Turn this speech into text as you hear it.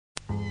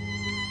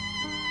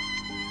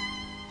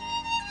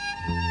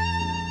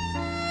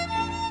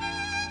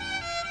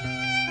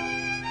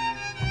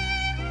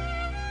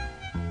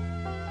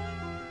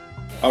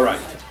All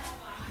right.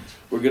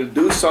 We're going to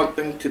do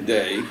something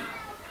today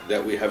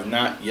that we have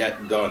not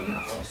yet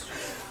done.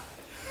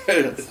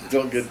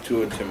 Don't get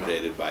too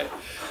intimidated by it.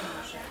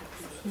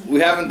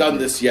 We haven't done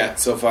this yet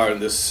so far in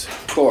this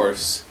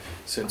course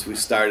since we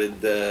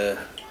started the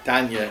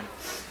Tanya.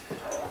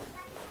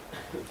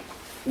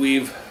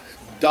 We've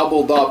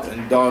doubled up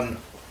and done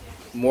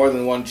more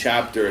than one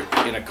chapter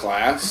in a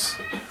class.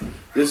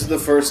 This is the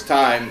first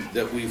time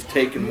that we've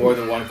taken more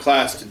than one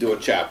class to do a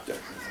chapter.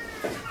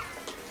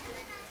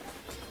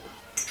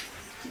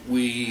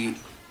 We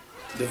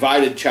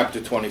divided chapter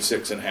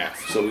 26 in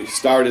half. So we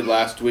started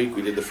last week,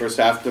 we did the first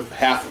half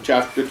of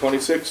chapter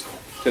 26.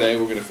 Today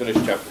we're going to finish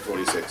chapter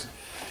 26.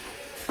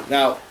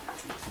 Now,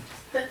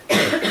 do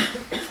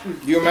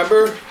you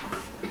remember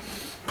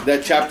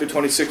that chapter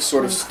 26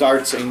 sort of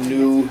starts a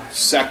new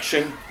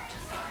section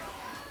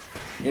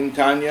in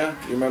Tanya?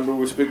 You remember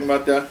we were speaking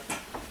about that?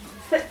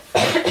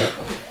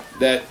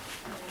 That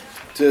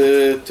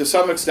to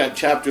some extent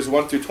chapters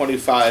 1 through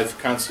 25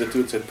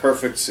 constitutes a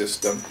perfect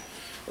system.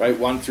 Right?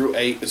 1 through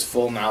 8 is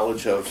full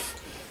knowledge of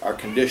our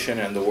condition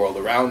and the world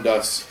around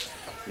us.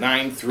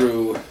 9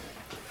 through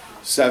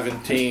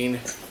 17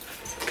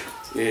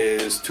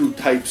 is two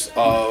types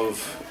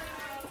of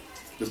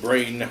the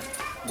brain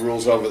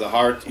rules over the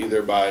heart,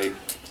 either by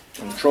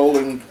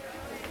controlling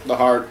the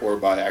heart or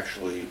by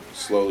actually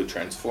slowly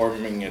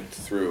transforming it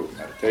through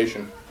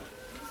meditation.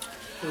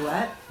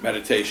 What?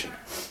 Meditation.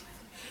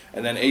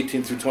 And then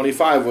 18 through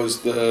 25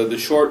 was the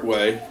short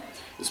way,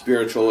 the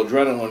spiritual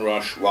adrenaline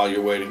rush while you're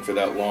waiting for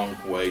that long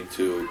way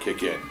to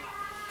kick in.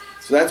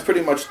 So that's pretty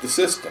much the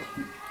system.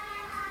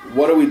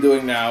 What are we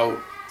doing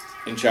now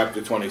in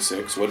chapter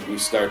 26? What did we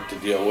start to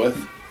deal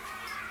with?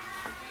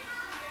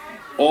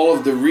 All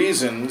of the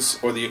reasons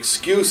or the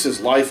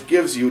excuses life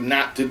gives you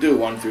not to do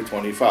 1 through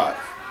 25.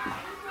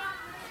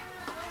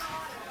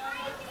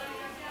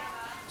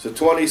 So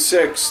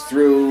 26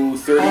 through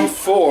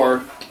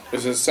 34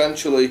 is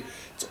essentially,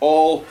 it's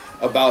all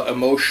about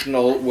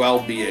emotional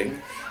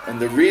well-being. And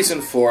the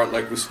reason for it,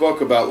 like we spoke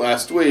about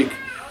last week,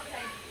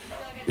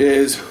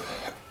 is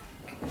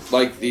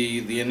like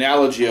the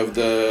analogy of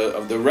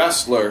the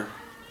wrestler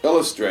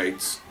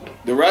illustrates.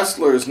 The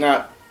wrestler is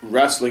not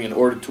wrestling in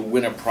order to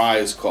win a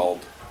prize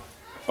called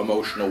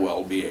emotional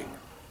well-being.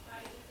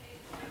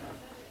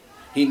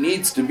 He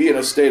needs to be in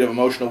a state of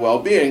emotional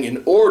well-being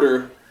in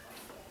order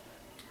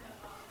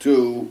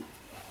to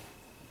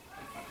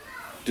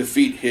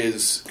defeat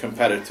his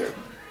competitor.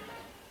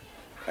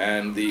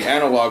 And the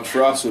analog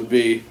for us would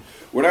be,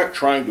 we're not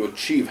trying to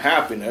achieve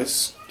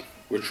happiness.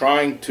 We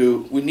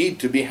need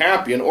to be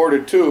happy in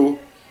order to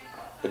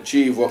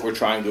achieve what we're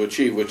trying to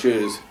achieve, which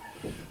is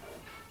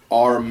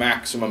our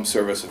maximum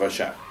service of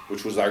Hashem,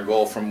 which was our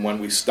goal from when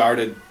we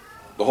started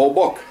the whole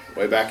book,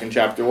 way back in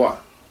chapter 1.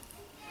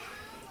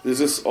 Does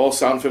this all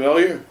sound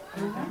familiar?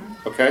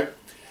 Mm-hmm. Okay.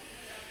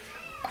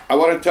 I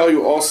want to tell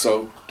you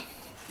also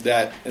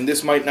that, and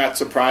this might not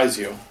surprise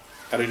you,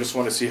 and I just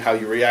want to see how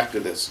you react to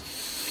this.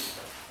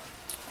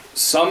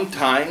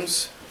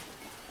 Sometimes,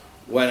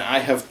 when I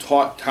have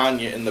taught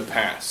Tanya in the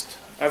past,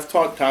 I've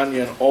taught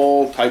Tanya in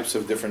all types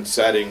of different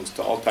settings,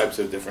 to all types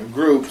of different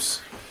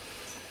groups,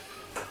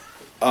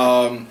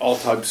 all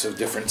types of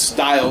different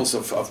styles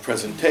of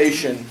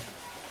presentation.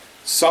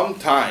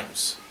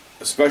 Sometimes,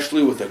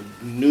 especially with a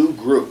new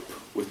group,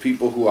 with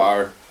people who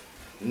are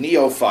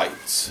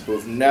neophytes, who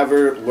have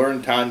never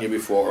learned Tanya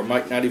before, or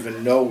might not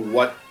even know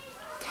what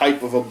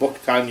type of a book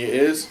Tanya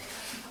is,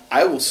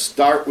 I will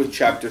start with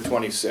chapter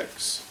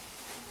 26.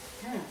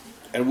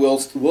 And we'll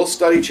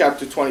study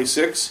chapter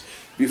 26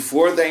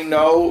 before they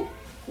know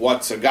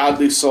what's a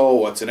godly soul,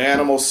 what's an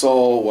animal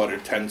soul, what are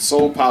 10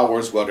 soul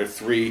powers, what are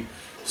 3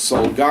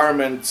 soul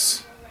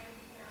garments,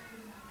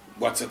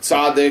 what's a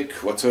tzaddik,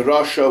 what's a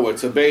rasha,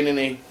 what's a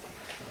beinoni.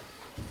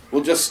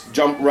 We'll just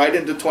jump right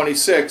into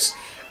 26,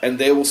 and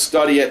they will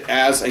study it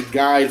as a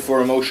guide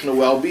for emotional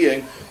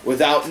well-being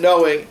without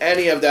knowing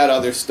any of that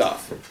other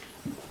stuff.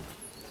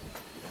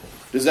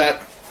 Does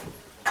that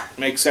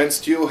make sense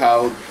to you?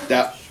 How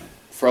that,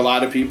 for a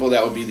lot of people,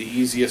 that would be the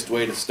easiest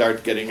way to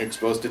start getting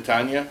exposed to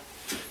Tanya?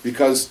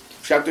 Because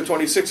chapter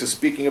 26 is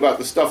speaking about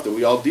the stuff that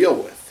we all deal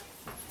with.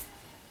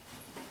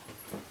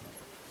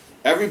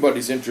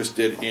 Everybody's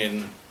interested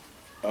in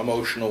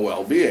emotional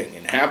well-being,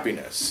 in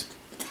happiness.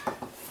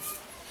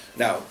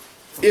 Now,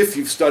 if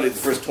you've studied the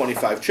first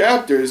 25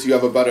 chapters, you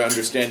have a better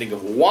understanding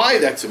of why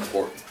that's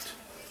important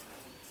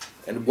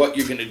and what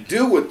you're going to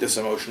do with this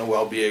emotional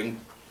well-being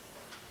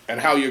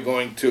and how you're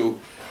going to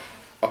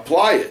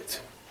apply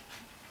it.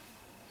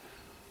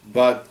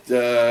 But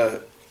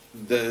the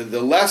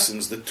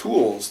lessons, the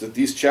tools that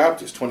these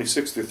chapters,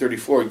 26 through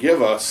 34,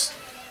 give us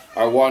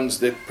are ones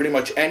that pretty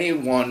much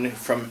anyone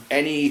from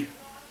any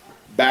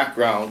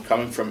background,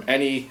 coming from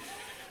any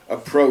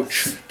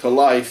approach to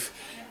life,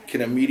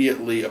 can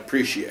immediately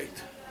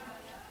appreciate.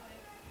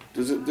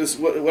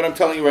 What I'm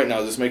telling you right now,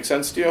 does this make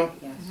sense to you?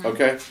 Yes.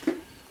 Okay.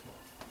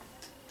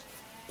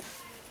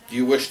 Do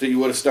you wish that you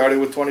would have started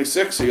with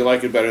 26, or you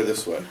like it better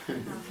this way?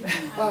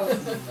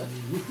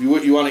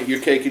 You want your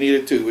cake and eat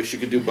it too. Wish you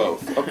could do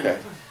both. Okay.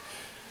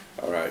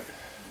 All right.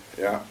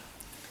 Yeah.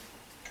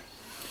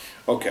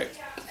 Okay.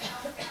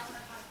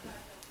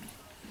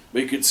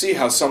 But you could see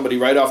how somebody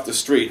right off the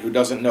street who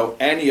doesn't know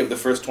any of the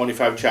first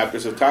 25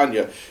 chapters of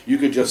Tanya, you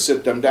could just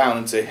sit them down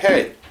and say,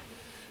 hey,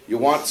 you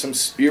want some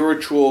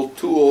spiritual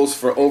tools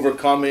for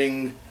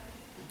overcoming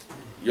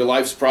your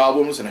life's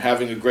problems and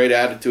having a great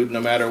attitude no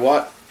matter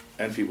what?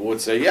 And people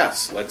would say,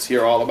 yes, let's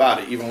hear all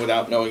about it, even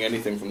without knowing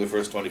anything from the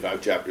first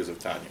 25 chapters of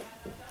Tanya.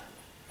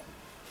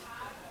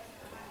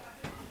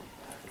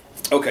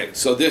 Okay,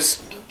 so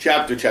this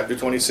chapter, chapter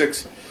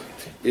 26,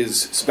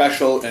 is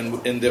special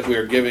in that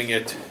we're giving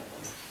it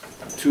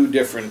two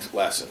different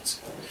lessons.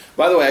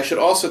 By the way, I should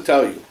also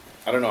tell you,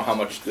 I don't know how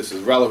much this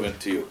is relevant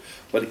to you,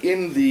 but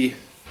in the,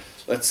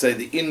 let's say,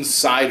 the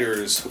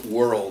insider's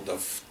world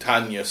of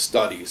Tanya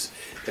studies,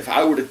 if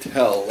I were to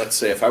tell, let's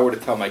say, if I were to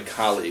tell my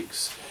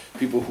colleagues,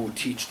 people who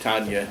teach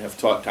Tanya, have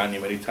taught Tanya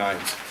many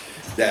times,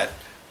 that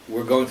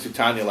we're going through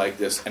Tanya like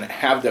this, and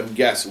have them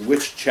guess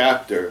which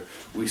chapter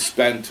we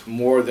spent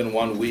more than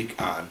 1 week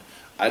on,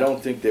 I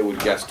don't think they would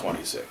guess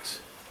 26.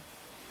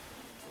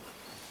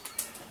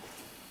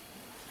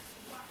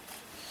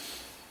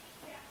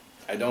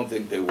 I don't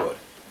think they would.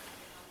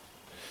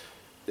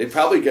 They'd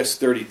probably guess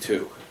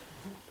 32.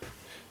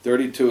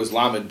 32 is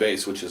Lamed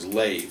Beis, which is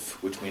Lev,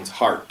 which means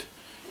heart.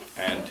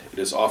 And it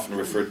is often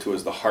referred to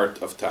as the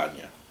heart of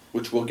Tanya,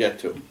 which we'll get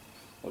to.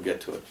 We'll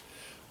get to it.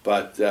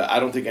 But I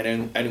don't think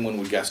anyone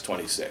would guess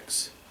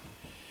 26.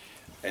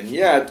 And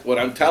yet, what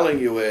I'm telling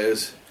you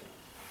is,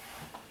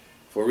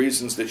 for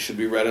reasons that should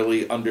be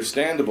readily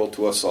understandable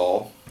to us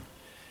all,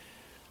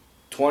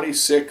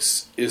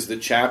 26 is the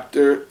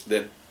chapter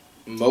that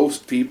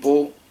most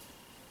people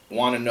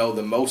want to know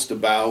the most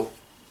about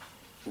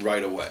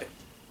right away.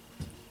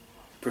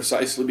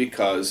 Precisely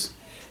because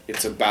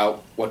it's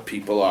about what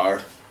people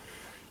are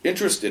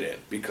interested in,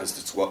 because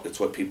it's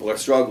what people are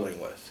struggling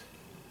with.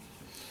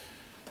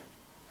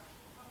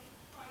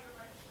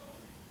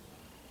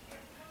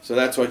 So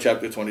that's why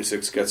chapter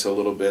 26 gets a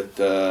little bit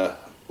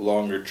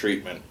longer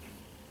treatment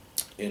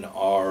in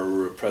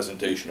our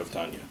presentation of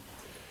Tanya.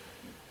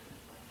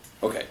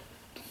 Okay.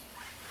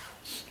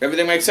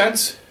 Everything make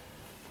sense?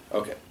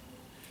 Okay.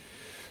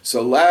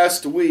 So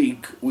last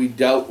week we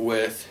dealt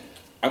with,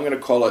 I'm going to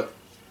call it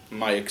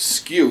my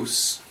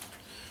excuse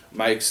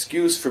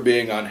for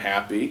being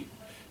unhappy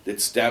that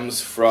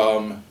stems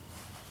from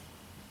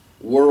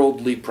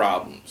worldly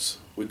problems.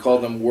 We call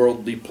them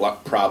worldly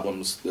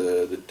problems.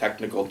 The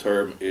technical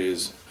term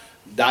is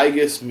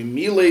daigus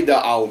mimile da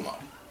alma.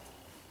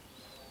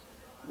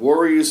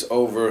 Worries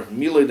over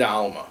mile da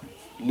alma,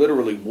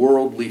 literally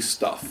worldly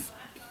stuff.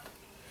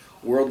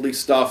 Worldly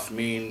stuff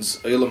means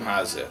ilam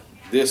hazeh,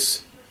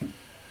 this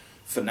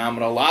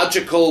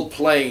phenomenological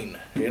plane,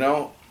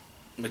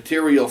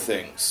 material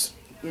things.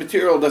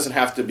 Material doesn't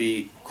have to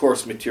be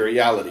coarse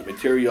materiality.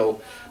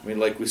 Material,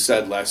 like we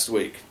said last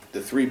week,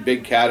 the three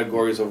big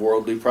categories of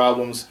worldly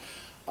problems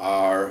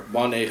are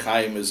Banei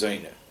Chaim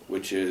Mezeinah,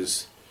 which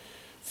is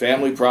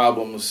family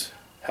problems,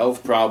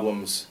 health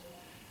problems,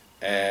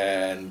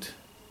 and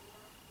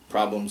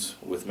problems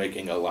with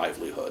making a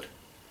livelihood.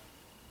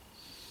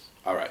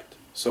 All right.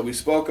 So we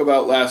spoke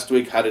about last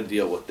week how to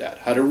deal with that,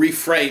 how to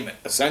reframe it,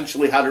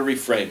 essentially how to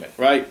reframe it,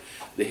 right?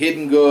 The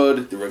hidden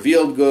good, the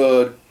revealed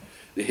good.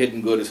 The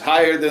hidden good is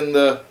higher than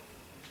the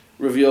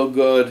revealed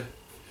good.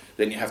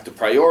 Then you have to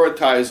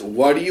prioritize,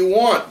 what do you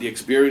want? The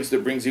experience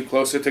that brings you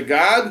closer to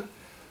God,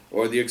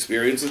 or the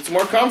experience that's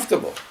more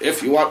comfortable?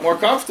 If you want more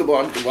comfortable,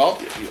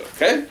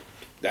 okay,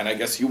 then I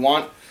guess you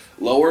want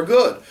lower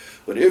good.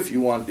 But if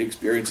you want the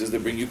experiences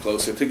that bring you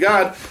closer to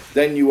God,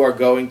 then you are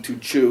going to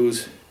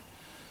choose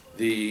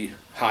the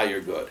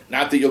higher good.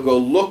 Not that you'll go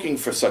looking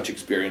for such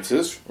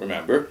experiences,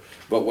 remember,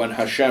 but when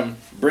Hashem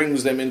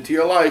brings them into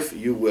your life,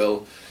 you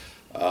will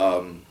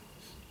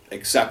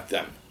accept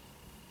them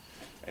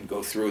and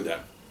go through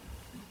them.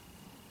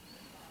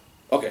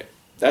 Okay,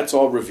 that's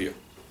all review.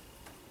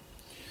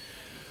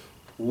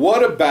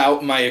 What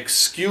about my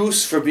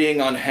excuse for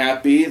being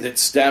unhappy that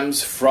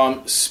stems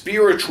from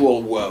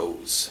spiritual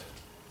woes?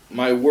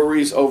 My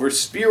worries over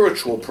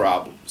spiritual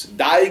problems.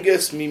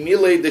 Daigus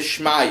mimile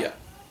deshmaya.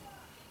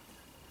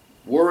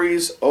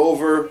 Worries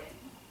over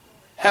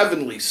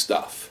heavenly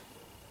stuff.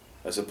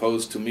 As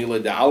opposed to mila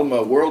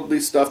d'alma, worldly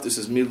stuff. This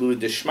is mila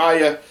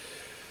d'shmaya,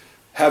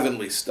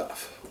 heavenly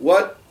stuff.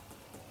 What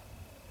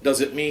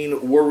does it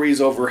mean, worries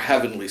over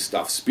heavenly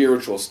stuff,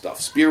 spiritual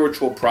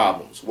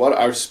problems? What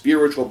are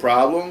spiritual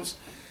problems?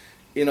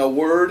 In a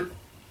word,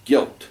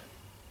 guilt.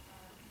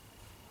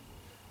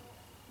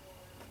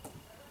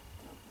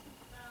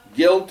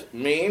 Guilt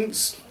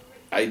means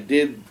I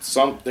did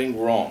something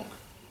wrong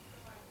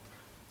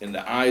in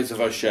the eyes of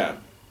Hashem,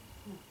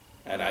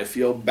 and I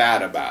feel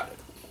bad about it.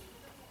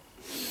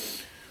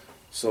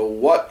 So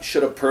what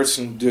should a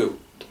person do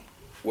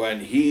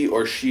when he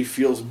or she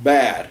feels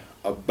bad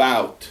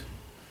about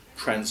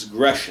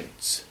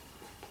transgressions?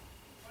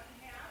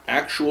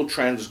 Actual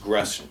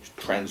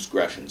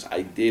transgressions.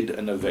 I did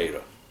an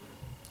Aveda.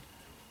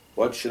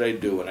 What should I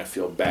do when I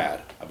feel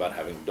bad about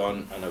having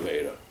done an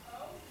Aveda?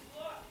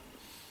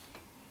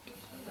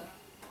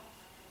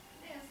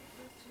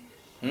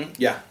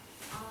 Yeah.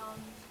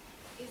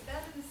 Is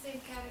that in the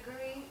same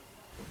category?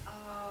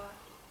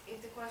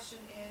 If the question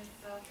is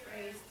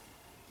phrased,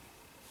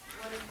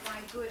 what is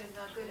my good is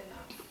not good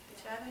enough?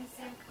 Is that in the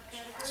same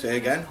category? Say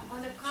again?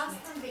 On a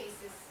constant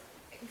basis,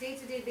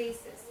 day-to-day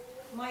basis,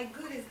 my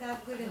good is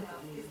not good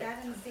enough. Is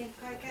that in the same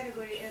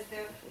category as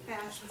the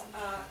past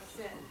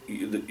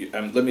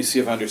sin? Let me see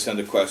if I understand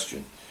the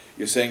question.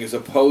 You're saying as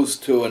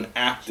opposed to an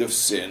act of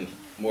sin,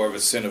 more of a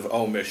sin of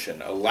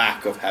omission, a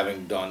lack of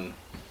having done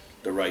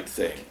the right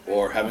thing,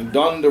 or having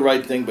done the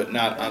right thing but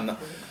not on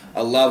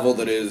a level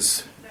that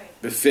is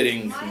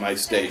befitting my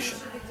station.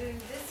 I should be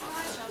doing this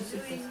much, I'm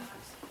doing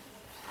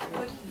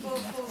for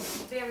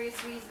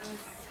various reasons,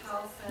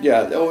 health and...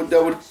 Yeah,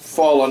 that would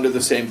fall under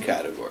the same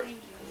category.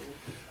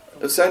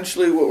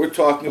 Essentially what we're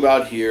talking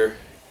about here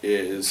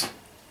is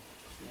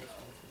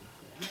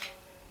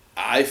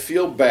I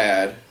feel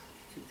bad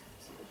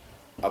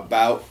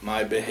about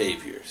my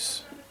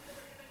behaviors.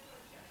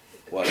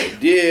 What I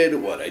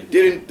did, what I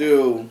didn't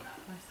do,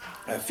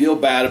 I feel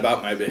bad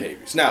about my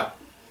behaviors. Now,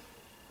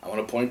 I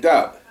want to point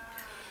out,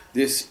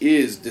 this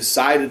is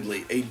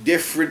decidedly a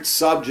different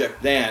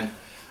subject than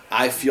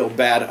I feel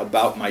bad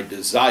about my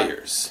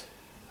desires.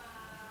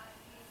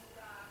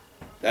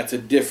 That's a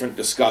different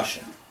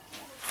discussion.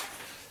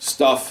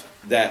 Stuff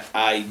that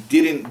I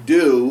didn't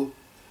do,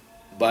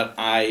 but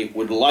I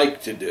would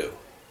like to do.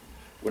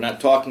 We're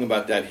not talking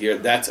about that here.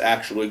 That's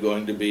actually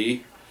going to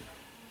be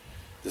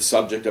the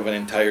subject of an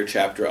entire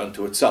chapter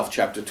unto itself,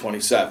 chapter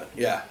 27.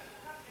 Yeah.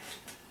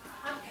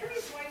 I'm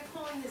curious why you're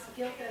calling this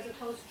guilt as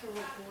opposed to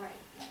regret.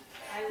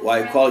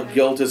 Why I call it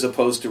guilt as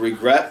opposed to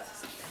regret?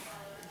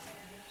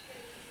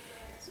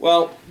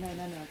 Well, No, this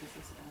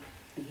is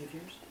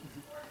behaviors.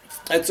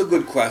 that's a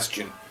good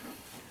question.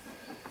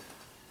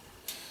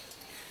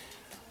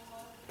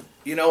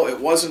 You know, it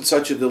wasn't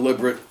such a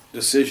deliberate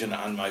decision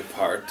on my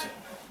part,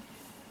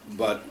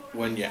 but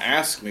when you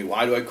ask me,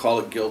 why do I call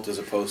it guilt as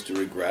opposed to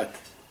regret?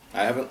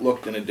 I haven't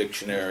looked in a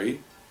dictionary,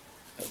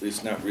 at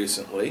least not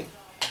recently,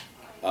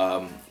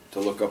 to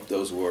look up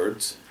those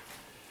words.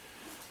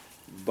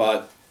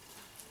 But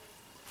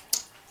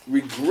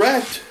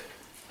regret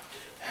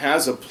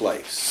has a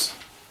place.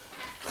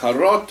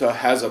 Charota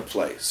has a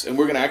place, and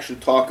we're going to actually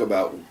talk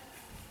about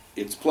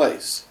its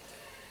place.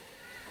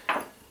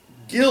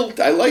 Guilt,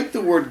 I like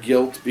the word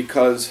guilt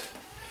because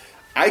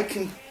I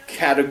can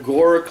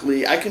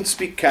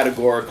speak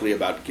categorically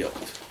about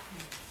guilt.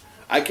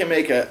 I can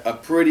make a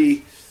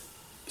pretty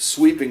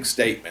sweeping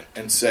statement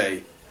and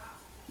say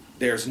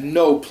there's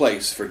no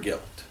place for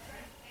guilt.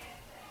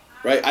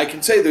 Right? I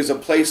can say there's a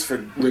place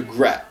for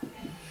regret.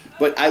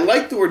 But I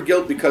like the word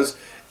guilt because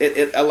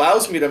it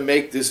allows me to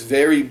make this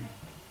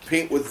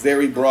paint with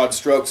very broad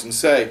strokes and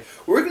say,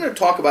 we're going to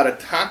talk about a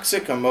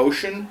toxic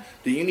emotion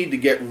that you need to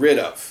get rid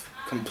of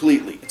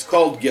completely. It's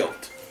called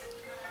guilt.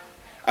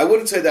 I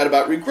wouldn't say that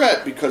about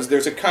regret because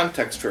there's a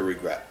context for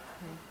regret.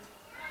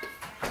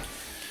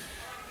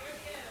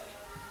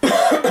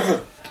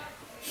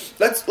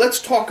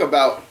 Let's talk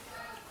about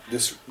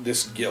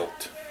this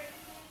guilt.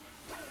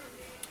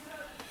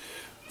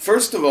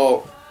 First of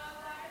all,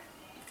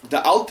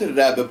 the Alter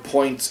Rebbe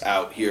points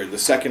out here, the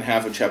second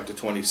half of chapter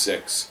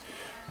 26,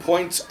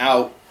 points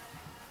out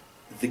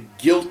the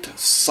guilt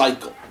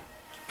cycle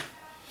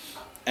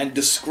and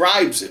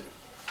describes it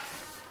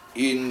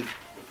in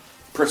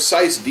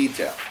precise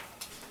detail.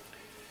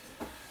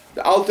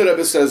 The Alter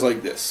Rebbe says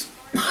like this: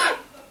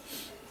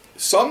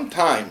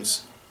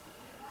 sometimes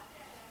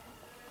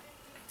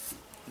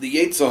the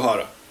Yetzer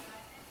Hara,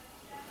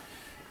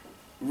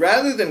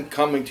 rather than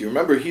coming to you,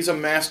 remember he's a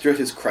master at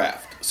his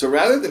craft, so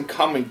rather than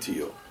coming to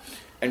you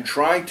and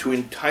trying to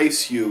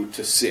entice you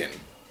to sin,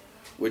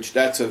 which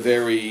that's a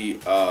very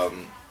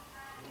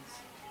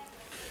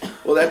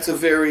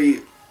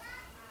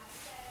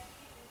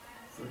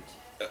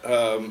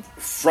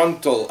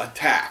frontal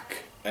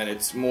attack, and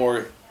it's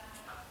more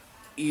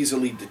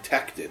easily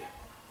detected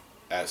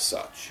as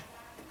such.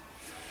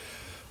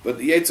 But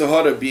the Yetzer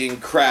Hara,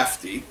 being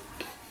crafty,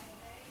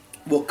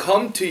 will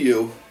come to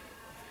you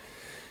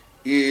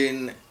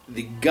in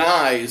the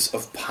guise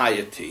of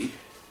piety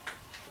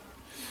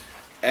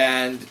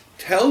and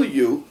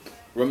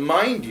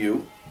remind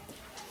you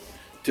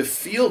to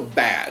feel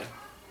bad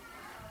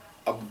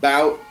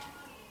about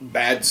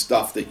bad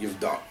stuff that you've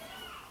done.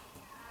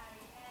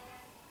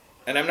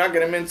 And I'm not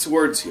going to mince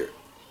words here.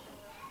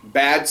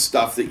 Bad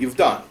stuff that you've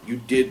done. You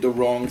did the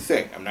wrong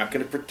thing. I'm not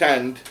going to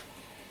pretend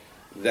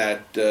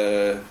that,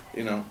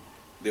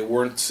 they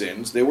weren't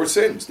sins. They were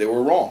sins. They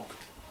were wrong.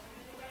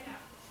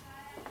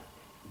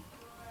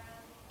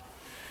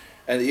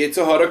 And the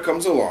Yetzer Hara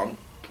comes along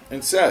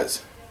and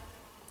says,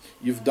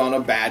 you've done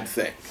a bad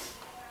thing.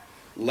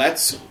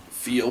 Let's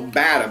feel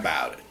bad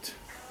about it.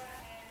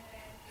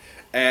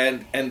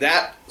 And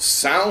that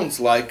sounds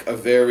like a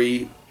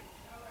very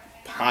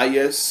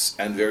pious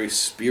and very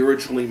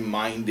spiritually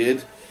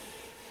minded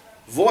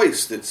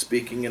voice that's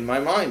speaking in my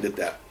mind at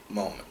that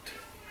moment.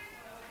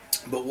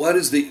 But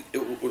what's the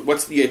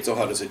Yetzer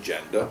Hara's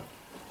agenda?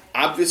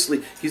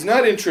 Obviously, he's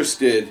not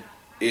interested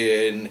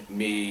in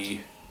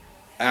me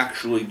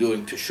actually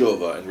doing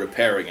teshuvah and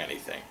repairing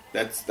anything.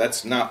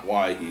 That's not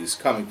why he's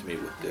coming to me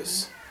with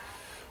this.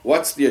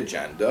 What's the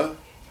agenda?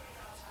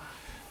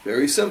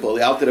 Very simple.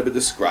 The Alter Rebbe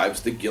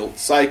describes the guilt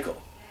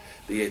cycle.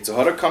 The Yetzer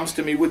Hara comes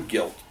to me with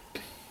guilt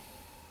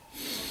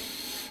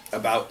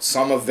about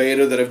some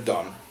Aveda that I've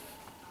done.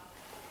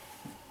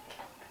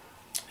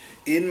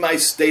 In my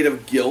state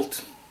of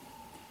guilt,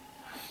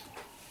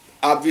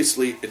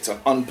 obviously it's an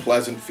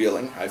unpleasant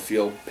feeling. I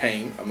feel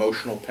pain,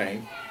 emotional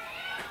pain.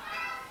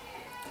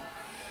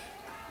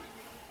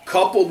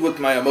 Coupled with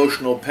my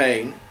emotional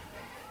pain,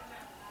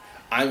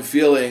 I'm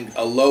feeling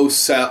a low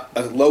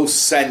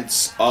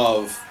sense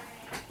of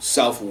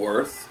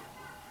self-worth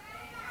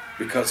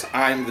because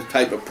I'm the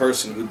type of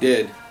person who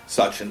did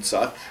such and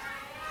such.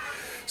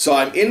 So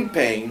I'm in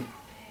pain,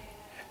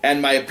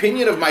 and my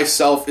opinion of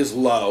myself is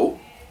low,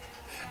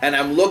 and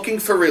I'm looking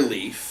for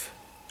relief.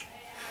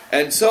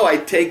 And so I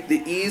take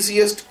the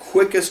easiest,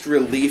 quickest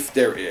relief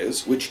there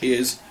is, which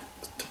is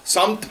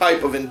some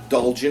type of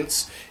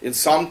indulgence in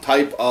some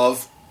type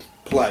of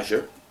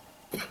pleasure.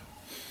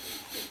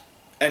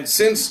 And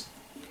since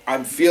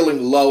I'm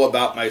feeling low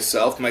about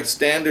myself, my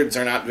standards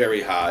are not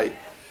very high,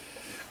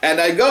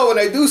 and I go and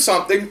I do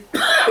something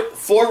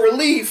for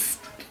relief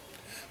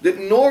that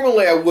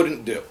normally I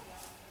wouldn't do.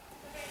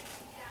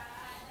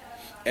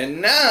 And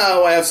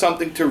now I have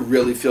something to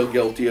really feel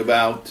guilty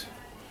about,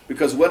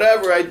 because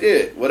whatever I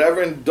did,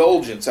 whatever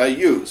indulgence I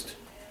used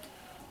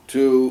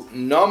to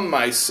numb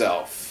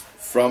myself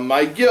from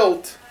my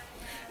guilt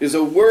is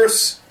a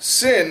worse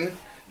sin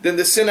than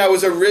the sin I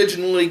was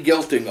originally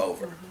guilting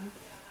over.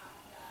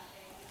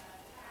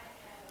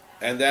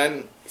 And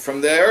then from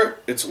there,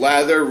 it's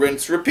lather,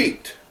 rinse,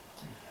 repeat.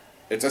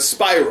 It's a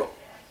spiral,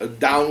 a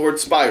downward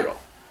spiral.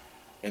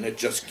 And it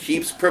just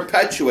keeps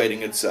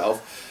perpetuating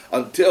itself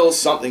until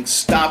something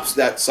stops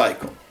that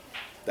cycle,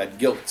 that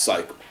guilt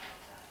cycle.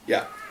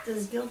 Yeah.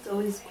 Does guilt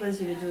always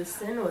cause you to do a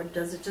sin, or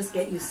does it just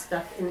get you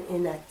stuck in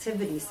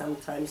inactivity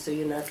sometimes so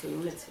you're not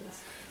doing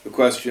mitzvahs? The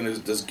question is,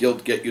 does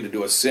guilt get you to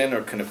do a sin,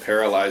 or can it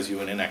paralyze you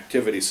in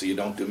inactivity so you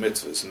don't do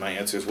mitzvahs? And my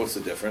answer is, what's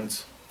the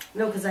difference?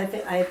 No, because I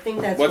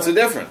think that's... What's the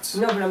difference?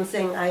 No, but I'm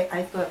saying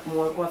I thought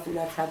more often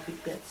that's how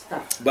people get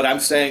stuck. But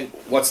I'm saying,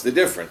 what's the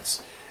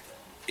difference?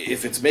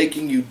 If it's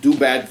making you do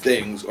bad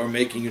things or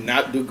making you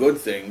not do good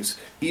things,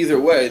 either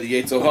way, the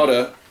Yetzer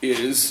Hara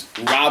is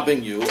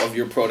robbing you of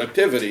your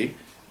productivity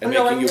and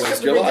making you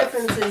waste your life. The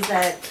difference is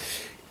that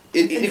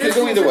it can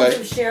go either way.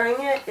 Of sharing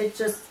it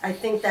just, I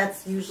think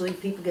that's usually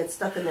people get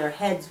stuck in their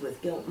heads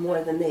with guilt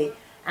more than they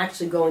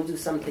actually go and do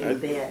something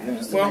bad.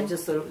 Yeah, So well, I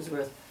just thought it was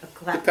worth a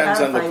depends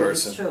on the clarifying if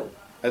it's person. true.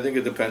 I think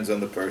it depends on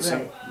the person.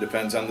 Right.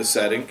 Depends on the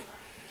setting.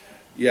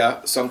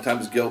 Yeah,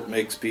 sometimes guilt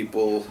makes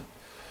people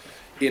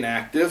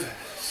inactive.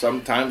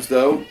 Sometimes,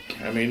 though,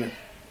 I mean,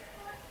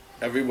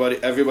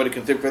 everybody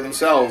can think for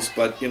themselves,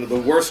 but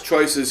the worst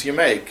choices you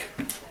make,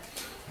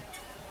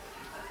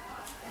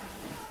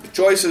 the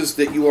choices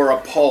that you are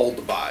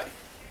appalled by.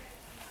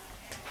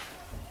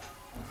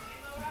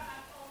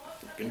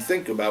 You can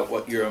think about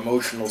what your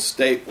emotional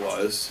state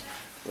was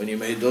when you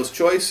made those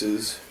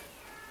choices.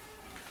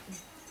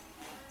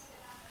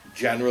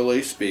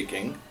 Generally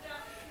speaking,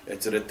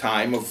 it's at a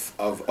time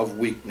of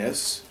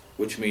weakness,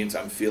 which means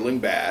I'm feeling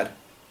bad,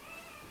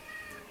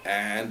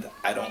 and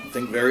I don't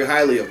think very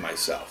highly of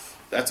myself.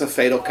 That's a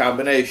fatal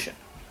combination.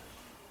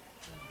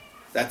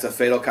 That's a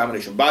fatal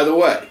combination. By the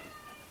way,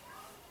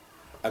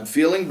 I'm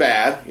feeling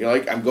bad,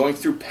 I'm going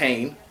through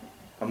pain,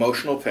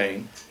 emotional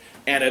pain,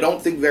 and I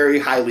don't think very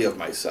highly of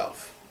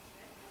myself.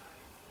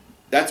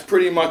 That's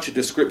pretty much a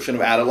description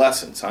of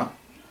adolescence, huh?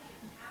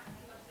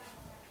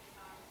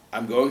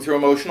 I'm going through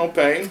emotional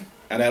pain,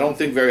 and I don't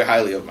think very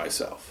highly of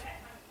myself.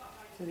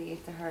 So the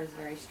Yetzer Hara is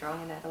very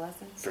strong in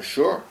adolescence? For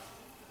sure.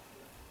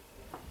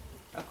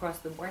 Across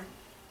the board?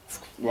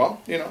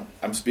 Well,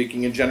 I'm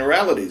speaking in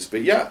generalities,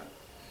 but yeah.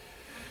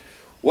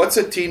 What's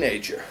a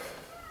teenager?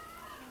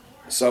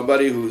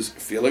 Somebody who's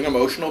feeling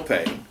emotional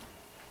pain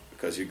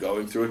because you're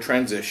going through a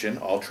transition.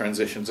 All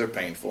transitions are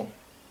painful.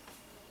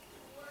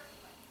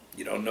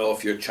 You don't know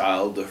if you're a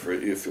child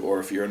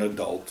or if you're an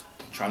adult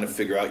trying to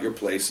figure out your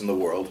place in the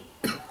world.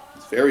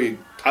 It's very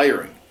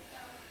tiring.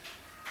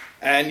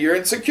 And you're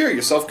insecure,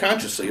 you're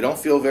self-conscious, so you don't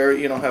feel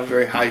you don't have a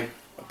very high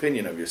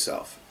opinion of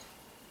yourself.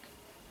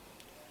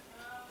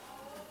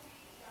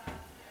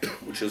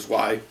 Which is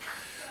why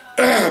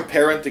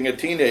parenting a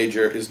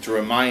teenager is to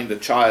remind a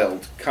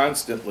child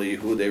constantly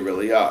who they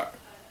really are.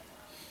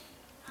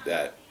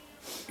 That,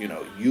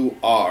 you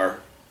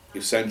are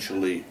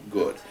essentially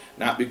good.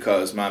 Not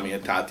because mommy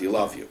and tati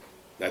love you.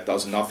 That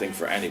does nothing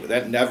for anybody.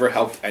 That never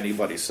helped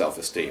anybody's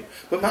self-esteem.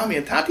 But mommy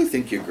and tati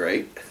think you're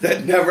great.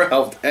 That never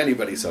helped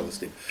anybody's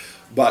self-esteem.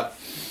 But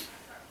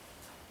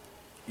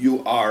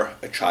you are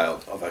a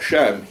child of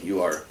Hashem.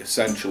 You are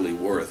essentially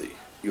worthy.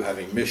 You have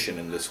a mission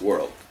in this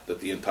world that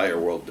the entire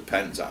world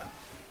depends on.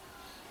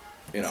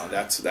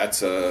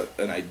 That's an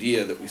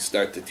idea that we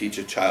start to teach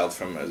a child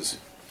from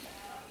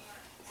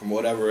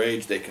whatever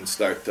age they can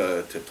start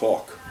to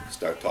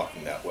start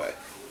talking that way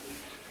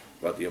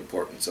about the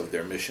importance of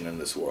their mission in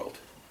this world.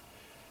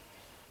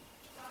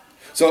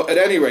 So at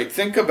any rate,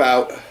 think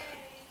about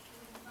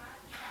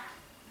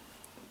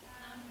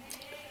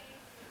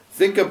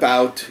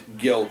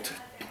guilt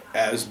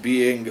as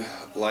being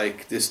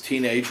like this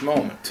teenage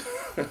moment,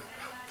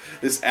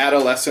 this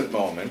adolescent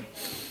moment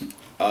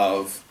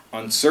of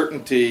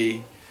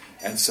uncertainty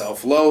and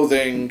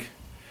self-loathing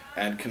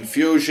and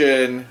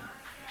confusion,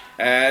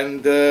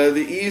 and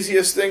the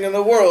easiest thing in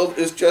the world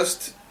is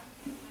just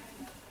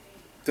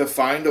to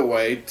find a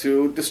way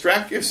to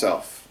distract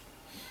yourself.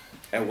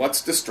 And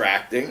what's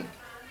distracting?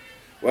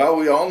 Well,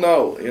 we all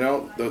know,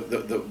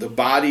 the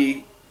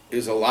body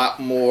is a lot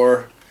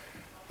more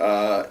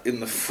in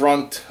the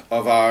front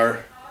of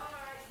our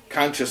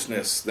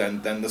consciousness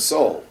than the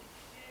soul.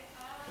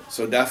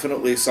 So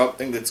definitely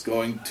something that's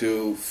going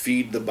to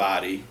feed the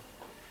body,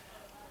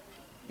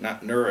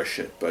 not nourish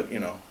it, but,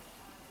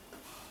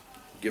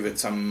 give it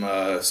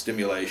some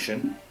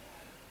stimulation.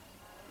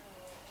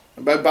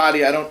 And by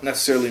body, I don't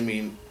necessarily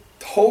mean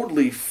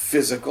totally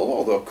physical,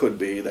 although it could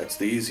be, that's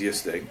the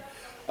easiest thing.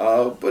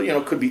 But,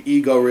 it could be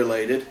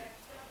ego-related.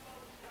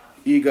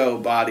 Ego,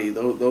 body,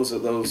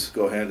 those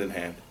go hand in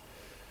hand.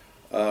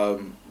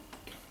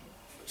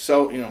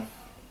 So,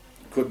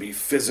 could be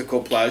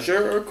physical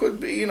pleasure, or it could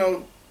be,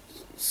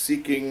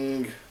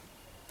 seeking.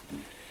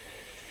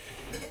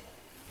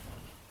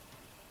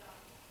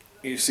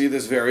 You see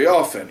this very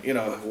often.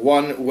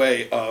 One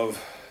way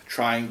of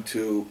trying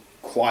to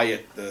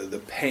quiet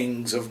the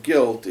pangs of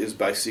guilt is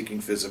by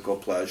seeking physical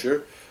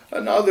pleasure.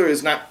 Another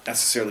is not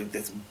necessarily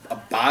a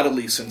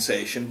bodily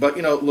sensation, but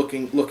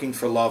looking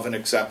for love and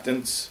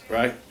acceptance,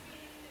 right?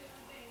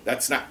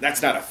 That's not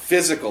a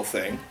physical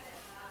thing,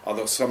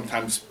 although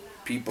sometimes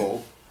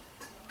people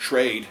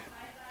trade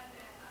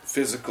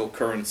physical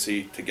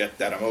currency to get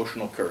that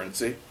emotional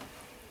currency,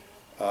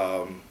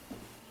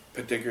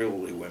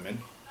 particularly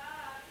women.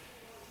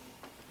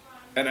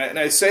 And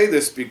I say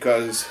this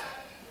because,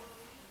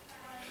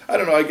 I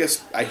don't know, I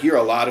guess I hear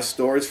a lot of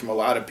stories from a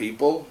lot of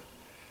people,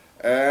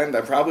 and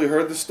I probably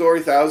heard the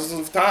story thousands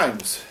of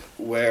times,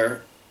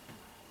 where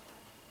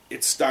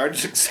it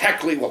started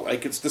exactly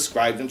like it's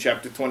described in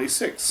chapter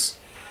 26.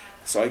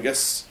 So I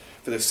guess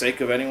for the sake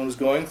of anyone who's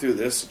going through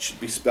this, it should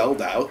be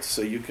spelled out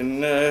so you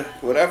can, if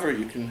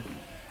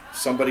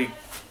somebody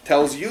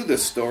tells you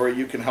this story,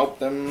 you can help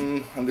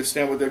them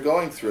understand what they're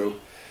going through.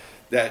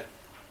 That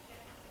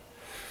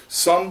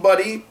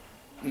somebody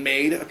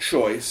made a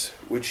choice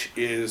which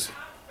is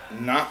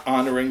not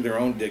honoring their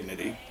own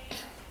dignity.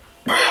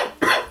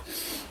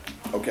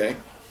 Okay?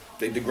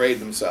 They degrade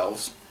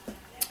themselves.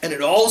 And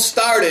it all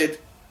started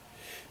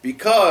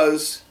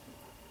because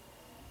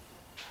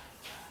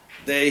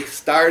they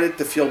started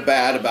to feel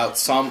bad about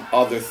some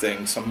other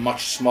thing, some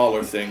much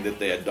smaller thing that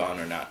they had done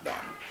or not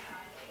done.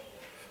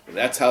 And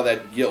that's how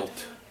that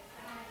guilt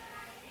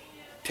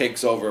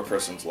takes over a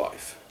person's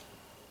life.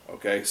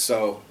 Okay?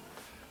 So,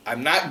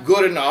 I'm not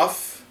good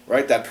enough,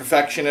 right? That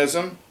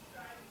perfectionism.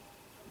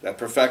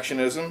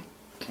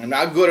 I'm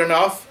not good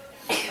enough.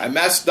 I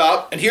messed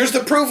up. And here's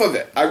the proof of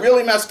it. I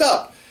really messed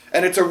up.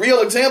 And it's a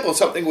real example of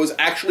something was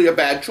actually a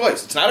bad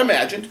choice. It's not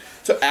imagined.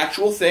 It's an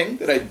actual thing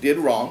that I did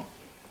wrong.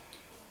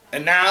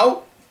 And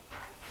now,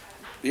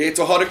 the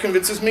Yetzer Hara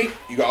convinces me,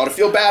 you got to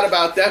feel bad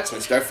about that. So I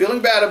start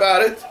feeling bad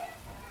about it.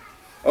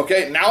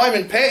 Okay, now I'm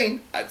in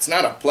pain. It's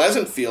not a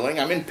pleasant feeling.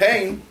 I'm in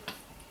pain.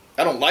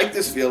 I don't like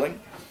this feeling.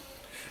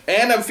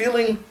 And I'm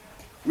feeling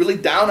really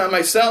down on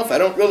myself. I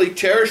don't really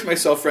cherish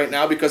myself right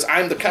now because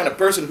I'm the kind of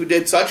person who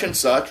did such and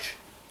such.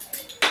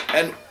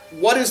 And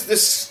what is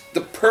this,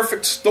 the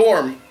perfect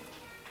storm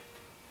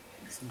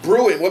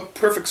brewing? What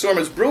perfect storm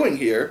is brewing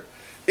here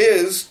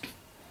is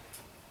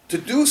to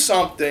do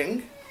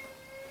something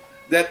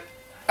that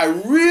I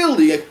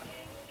really,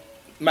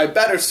 my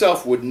better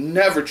self would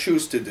never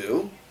choose to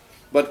do.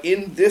 But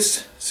in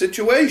this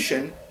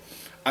situation,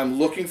 I'm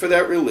looking for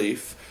that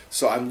relief.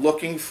 So I'm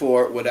looking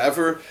for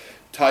whatever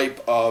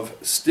type of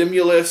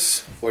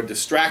stimulus or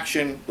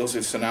distraction, those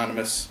are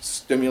synonymous,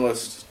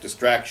 stimulus,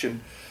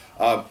 distraction,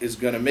 is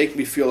going to make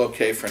me feel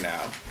okay for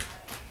now.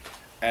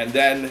 And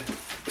then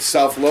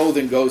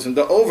self-loathing goes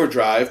into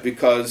overdrive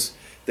because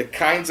the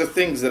kinds of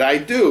things that I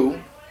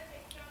do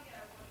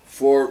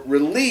for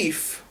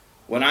relief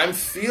when I'm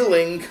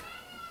feeling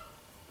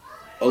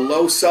a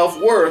low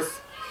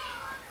self-worth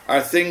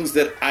are things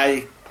that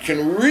I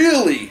can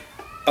really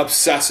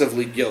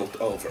obsessively guilt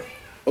over.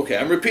 Okay,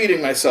 I'm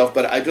repeating myself,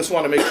 but I just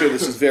want to make sure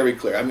this is very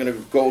clear. I'm going to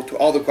go to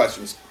all the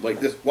questions like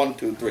this. 1,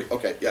 2, 3.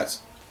 Okay,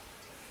 yes.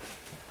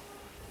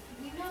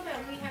 We know that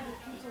we have a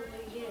people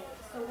weighed in.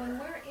 So when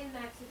we're in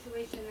that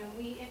situation and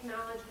we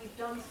acknowledge we've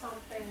done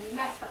something, we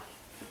messed up,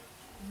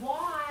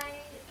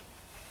 why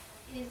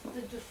is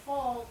the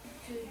default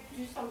to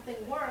do something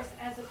worse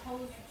as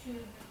opposed to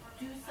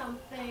do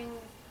something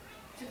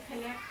to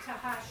connect to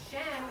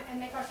Hashem and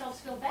make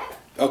ourselves feel better?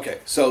 Okay,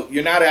 so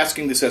you're not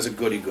asking this as a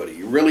goody-goody.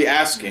 You're really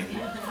asking,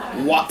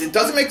 why, it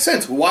doesn't make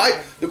sense.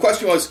 Why? The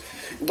question was,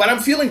 when I'm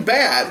feeling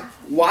bad,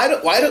 why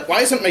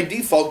doesn't my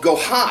default go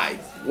high?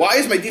 Why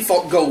does my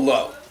default go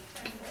low?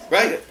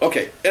 Right?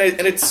 Okay,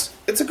 and it's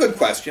a good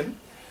question.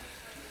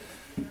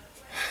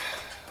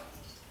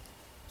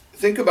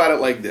 think about it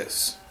like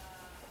this.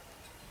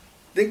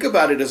 Think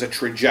about it as a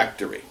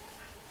trajectory.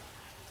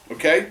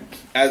 Okay?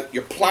 As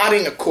you're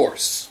plotting a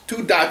course.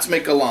 2 dots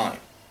make a line.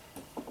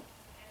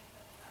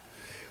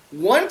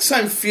 Once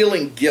I'm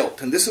feeling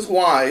guilt, and this is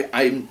why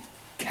I'm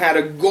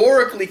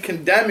categorically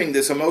condemning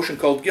this emotion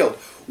called guilt.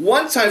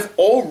 Once I've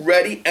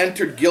already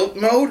entered guilt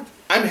mode,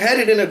 I'm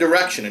headed in a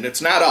direction, and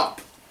it's not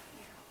up.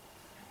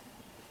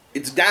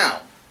 It's down.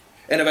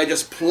 And if I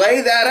just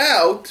play that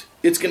out,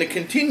 it's going to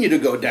continue to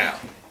go down.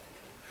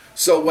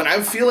 So when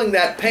I'm feeling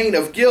that pain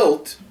of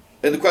guilt,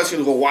 and the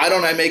question is, well, why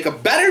don't I make a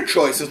better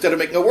choice instead of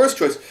making a worse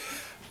choice?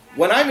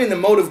 When I'm in the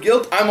mode of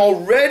guilt, I'm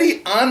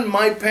already on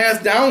my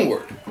path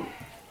downward.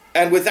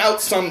 And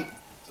without some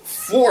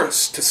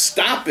force to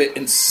stop it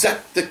and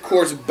set the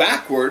course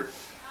backward,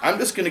 I'm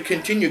just going to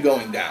continue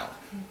going down,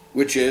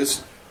 which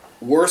is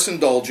worse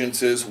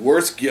indulgences,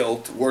 worse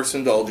guilt, worse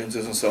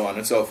indulgences, and so on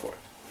and so forth.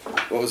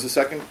 What was the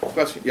second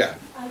question? Yeah.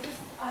 I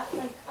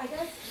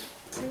guess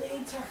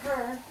related to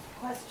her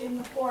question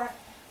before,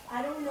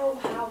 I don't know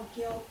how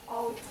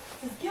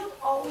does guilt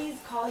always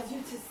cause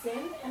you to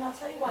sin? And I'll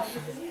tell you why.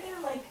 Because isn't there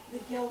like the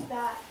guilt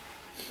that,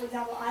 for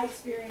example, I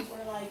experienced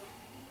where like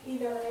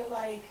either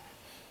like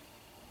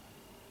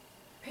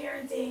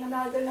parenting, I'm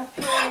not a good enough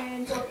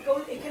parent,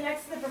 or it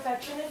connects to the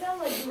perfectionism,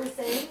 like you were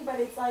saying, but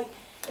it's like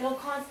it'll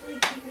constantly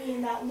keep me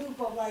in that loop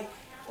of like,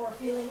 or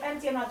feeling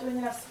empty, I'm not doing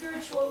enough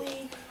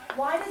spiritually.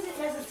 Why does it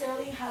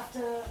necessarily have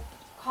to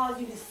cause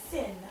you to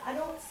sin? I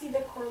don't see the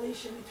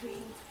correlation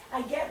between,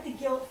 I get the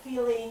guilt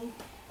feeling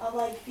of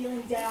like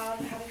feeling down,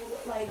 having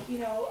like, you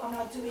know, I'm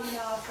not doing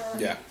enough, or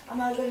I'm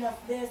not good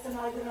enough this, I'm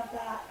not good enough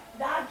that.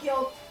 That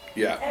guilt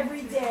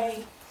every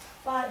day,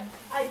 but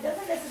it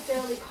doesn't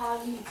necessarily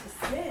cause me to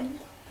sin.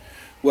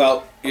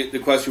 Well, the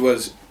question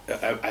was,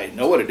 I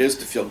know what it is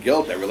to feel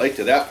guilt, I relate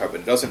to that part,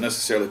 but it doesn't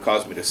necessarily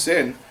cause me to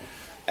sin.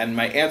 And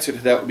my answer to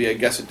that would be, I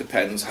guess it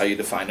depends how you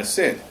define a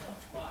sin.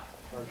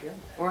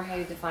 Or how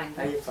you define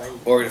guilt.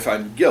 Or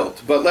define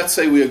guilt. But let's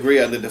say we agree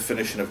on the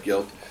definition of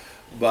guilt.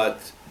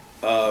 But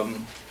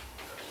can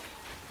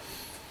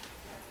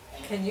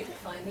you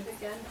define it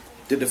again?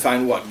 To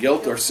define what?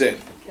 Guilt or sin?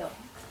 Guilt.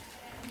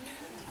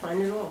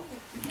 Define it all.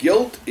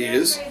 Guilt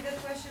is... The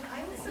question,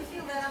 I also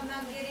feel that I'm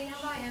not getting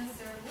my answer.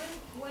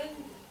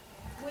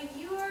 When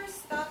you are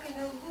stuck in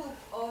a loop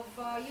of,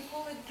 you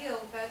call it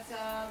guilt, but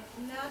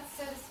not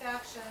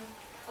satisfaction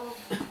of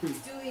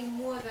doing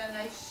more than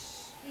I am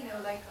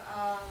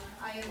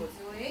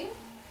doing,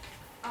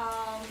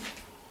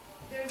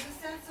 there's a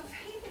sense of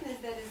happiness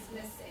that is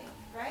missing,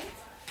 right?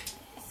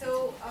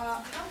 So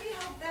how do you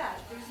help that?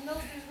 There's no.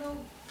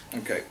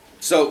 Okay.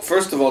 So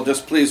first of all,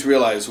 just please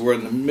realize we're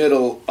in the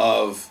middle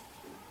of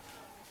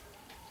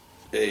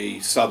a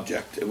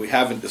subject, and we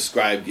haven't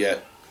described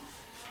yet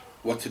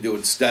what to do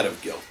instead of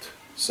guilt.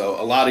 So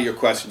a lot of your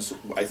questions,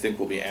 I think,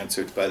 will be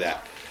answered by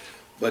that.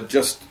 But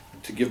just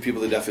to give people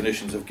the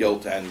definitions of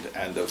guilt and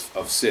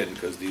of sin,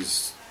 because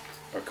these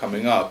are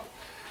coming up,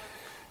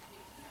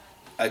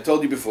 I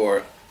told you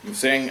before, I'm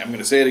going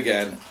to say it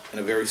again, in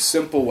a very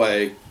simple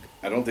way.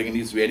 I don't think it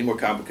needs to be any more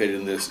complicated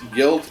than this.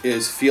 Guilt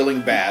is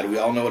feeling bad. We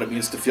all know what it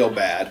means to feel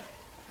bad.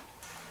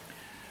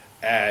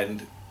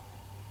 And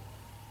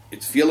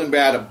it's feeling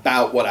bad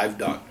about what I've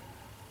done.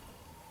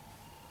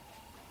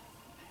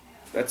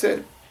 That's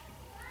it.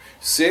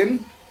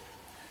 Sin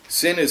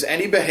is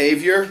any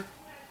behavior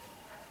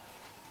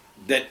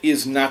that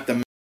is not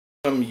the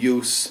maximum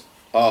use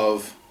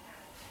of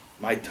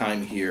my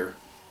time here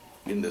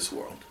in this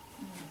world.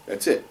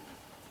 That's it.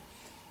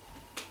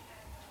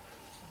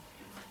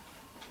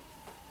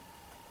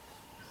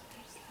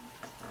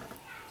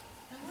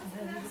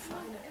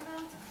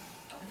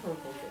 I don't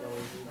think it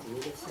always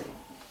needs me to say.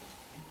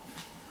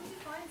 Who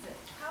defines it?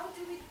 How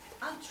do we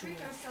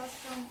untreat ourselves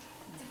from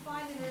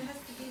defining it has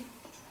to be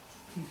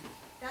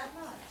that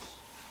much?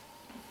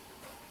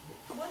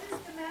 What is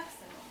the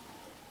maximum?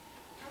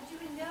 How do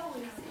we know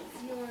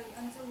it's your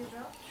until you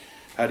drop?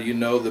 How do you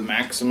know the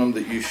maximum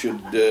that you should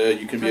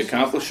you can be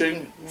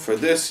accomplishing? For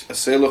this,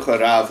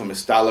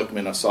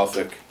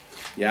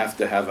 you have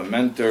to have a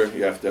mentor,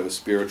 you have to have a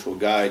spiritual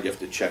guide, you have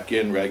to check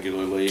in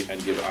regularly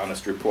and give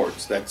honest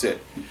reports. That's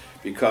it.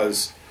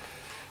 Because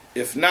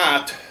if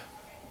not,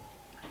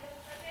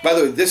 by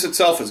the way, this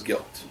itself is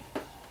guilt.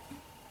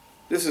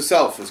 This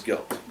itself is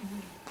guilt.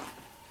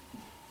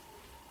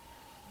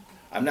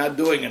 I'm not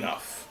doing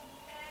enough.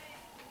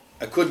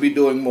 I could be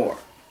doing more.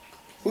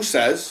 Who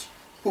says?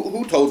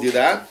 Who told you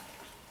that?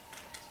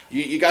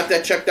 You got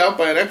that checked out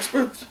by an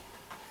expert?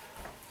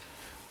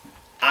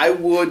 I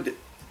would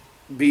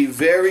be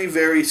very,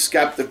 very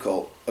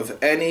skeptical of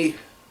any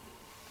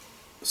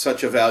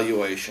such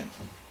evaluation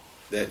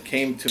that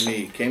came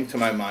to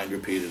my mind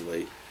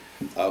repeatedly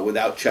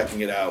without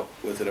checking it out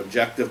with an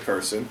objective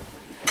person,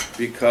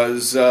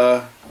 because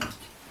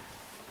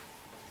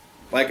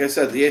like I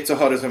said, the Yetzer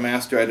Hara is a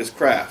master at his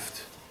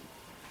craft.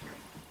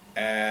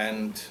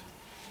 And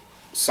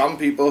some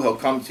people, he'll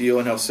come to you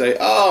and he'll say,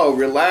 oh,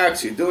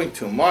 relax, you're doing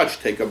too much,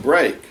 take a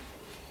break.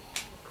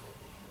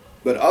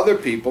 But other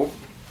people,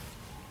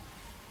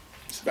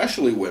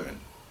 especially women,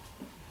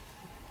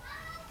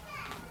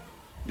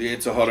 the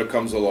Yetzer Hara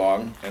comes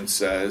along and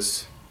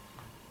says,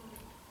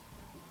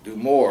 do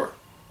more,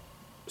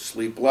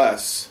 sleep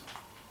less,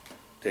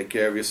 take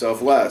care of yourself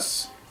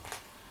less,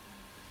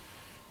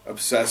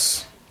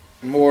 obsess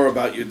more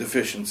about your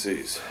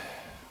deficiencies.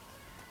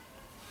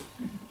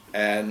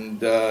 And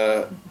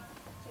the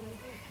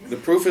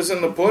proof is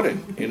in the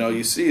pudding. You know,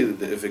 you see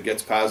if it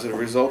gets positive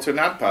results or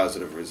not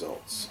positive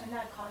results. And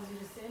that causes you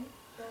to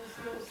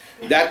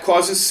sin? That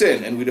causes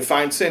sin, and we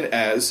define sin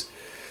as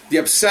the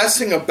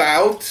obsessing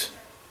about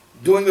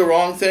doing the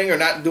wrong thing or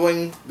not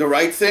doing the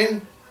right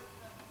thing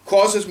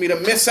causes me to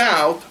miss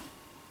out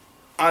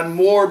on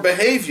more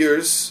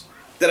behaviors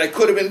that I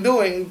could have been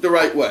doing the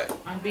right way.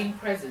 On being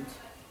present.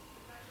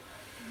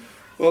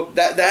 Well,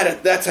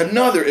 that's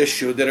another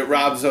issue, that it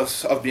robs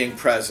us of being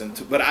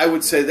present. But I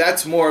would say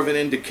that's more of an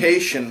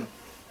indication.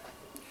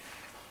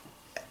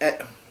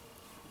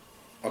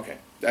 Okay,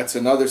 that's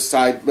another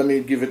side. Let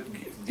me give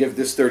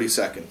this 30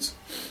 seconds.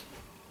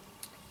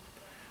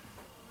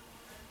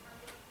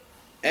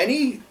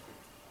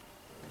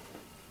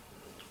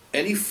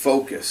 Any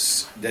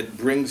focus that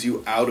brings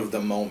you out of the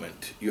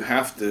moment, you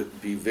have to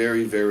be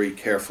very, very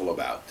careful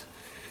about.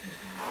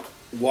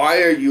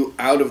 Why are you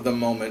out of the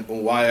moment,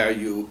 and why are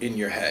you in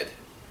your head?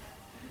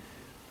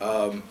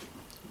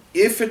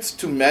 If it's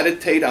to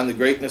meditate on the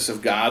greatness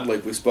of God,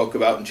 like we spoke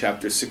about in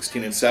chapters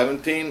 16 and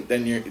 17,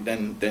 then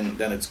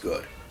it's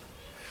good.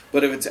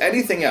 But if it's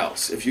anything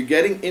else, if you're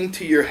getting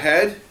into your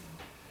head,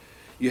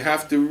 you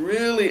have to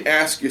really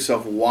ask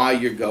yourself why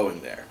you're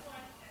going there.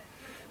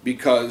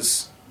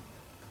 Because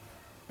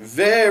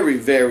very,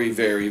 very,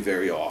 very,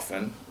 very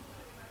often,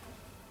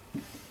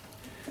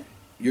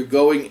 you're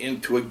going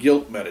into a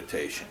guilt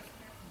meditation.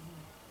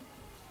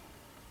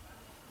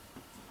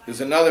 There's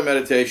another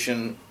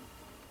meditation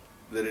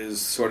that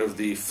is sort of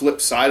the flip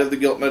side of the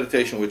guilt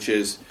meditation, which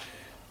is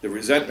the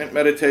resentment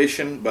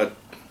meditation, but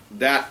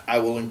that I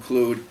will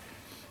include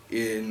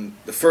in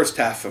the first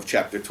half of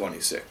chapter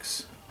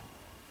 26.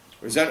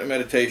 Resentment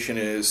meditation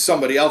is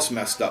somebody else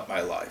messed up my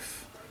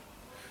life.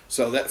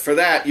 So that for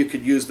that, you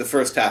could use the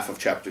first half of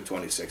chapter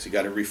 26. You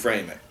got to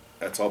reframe it.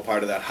 That's all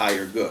part of that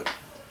higher good,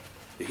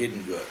 the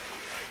hidden good.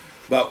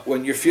 But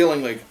when you're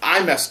feeling like,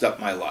 I messed up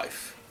my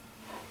life,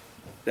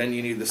 then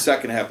you need the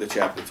second half of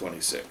chapter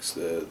 26,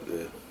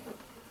 the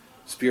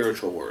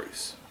spiritual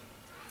worries.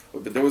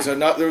 But there was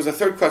a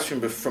third question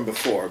from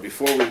before we,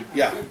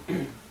 yeah.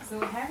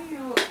 So how do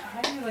you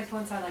like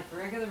coincide like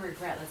regular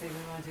regret, let's say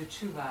we want to do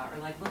tshuva, or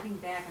like looking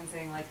back and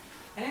saying like,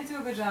 I didn't do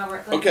a good job. Or,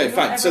 like, okay,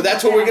 fine. So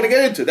that's what we're going to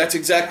get into. That's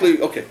exactly,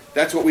 okay,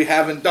 that's what we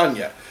haven't done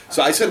yet.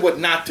 So I said what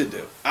not to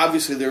do.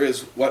 Obviously there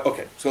is what,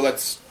 okay, so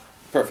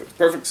perfect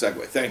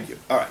segue. Thank you.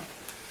 All right.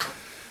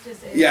 I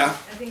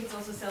think it's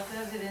also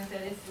self-evident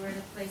that if we're in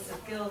a place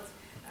of guilt,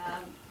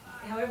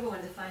 however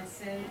one defines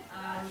sin,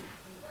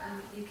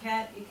 you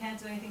can't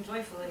do anything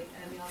joyfully.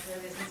 I mean, also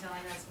there isn't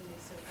telling us when you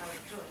sort of out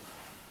of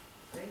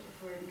joy, right?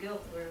 If we're in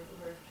guilt, we're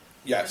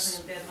yes.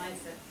 in a bad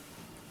mindset.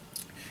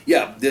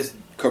 Yeah,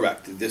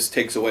 correct. This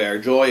takes away our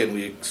joy, and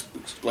we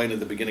explained at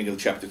the beginning of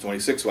chapter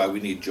 26 why we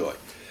need joy.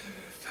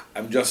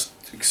 I'm just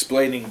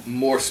explaining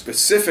more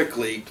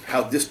specifically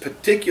how this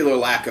particular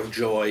lack of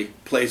joy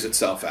plays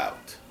itself out.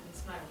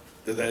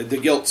 The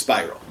guilt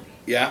spiral.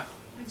 Yeah?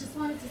 I just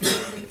wanted to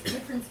say that the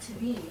difference to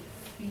me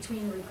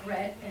between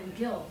regret and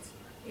guilt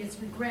is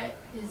regret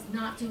is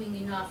not doing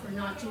enough or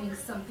not doing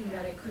something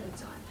that I could have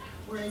done.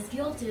 Whereas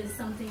guilt is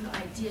something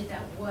I did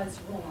that was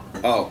wrong.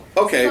 Oh,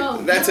 okay. So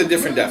that's a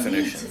different will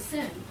definition. Lead to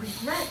sin.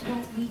 Regret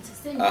won't lead to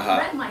sin.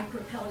 Regret might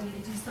propel you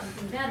to do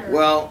something better.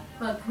 Well,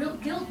 but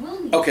guilt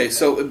will lead. Okay,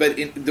 so but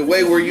the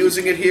way we're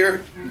using it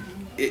here,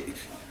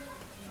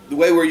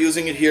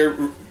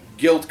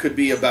 guilt could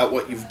be about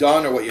what you've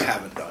done or what you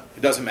haven't done.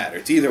 It doesn't matter.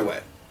 It's either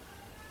way.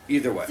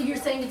 Either way. So you're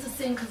saying it's a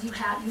sin because you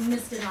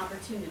missed an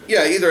opportunity.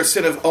 Yeah, either a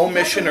sin of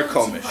omission or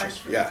commission.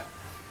 Yeah.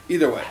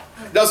 Either way.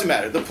 It doesn't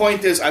matter. The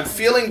point is, I'm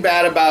feeling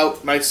bad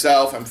about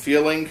myself. I'm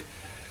feeling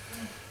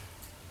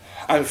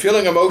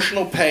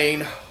emotional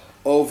pain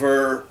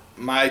over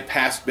my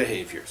past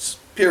behaviors.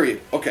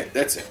 Period. Okay,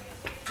 that's it.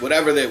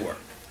 Whatever they were.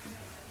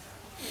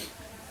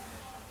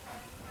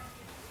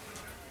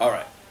 All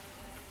right.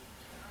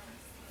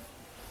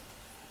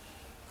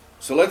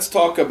 So let's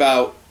talk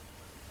about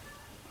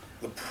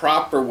the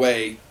proper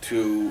way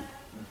to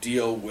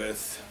deal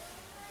with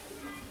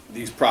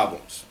these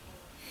problems.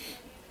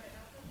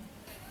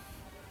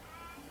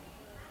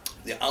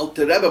 The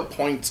Alter Rebbe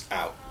points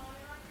out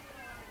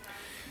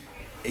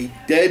a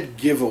dead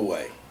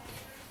giveaway.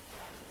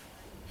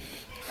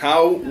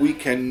 How we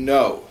can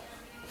know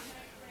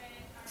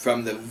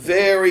from the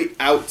very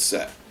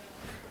outset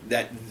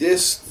that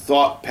this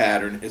thought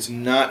pattern is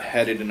not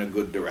headed in a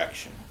good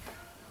direction.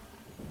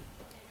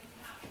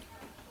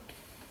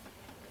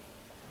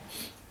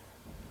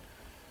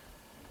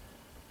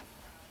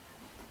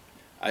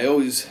 I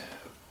always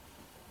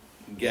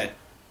get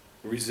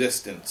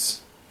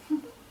resistance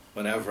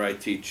whenever I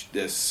teach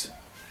this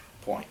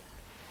point,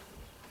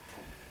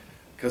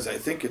 because I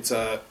think it's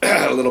a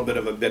little bit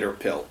of a bitter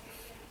pill.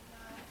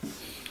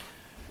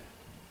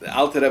 The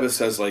Alter Rebbe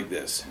says like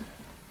this: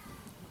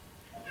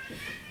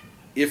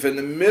 if in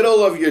the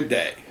middle of your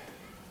day,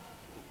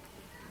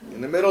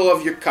 in the middle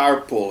of your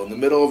carpool, in the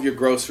middle of your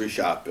grocery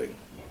shopping,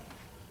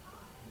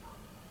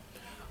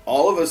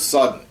 all of a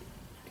sudden,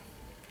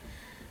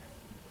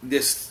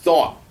 this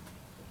thought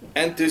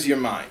enters your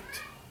mind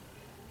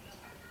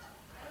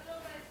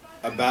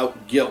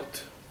about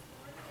guilt,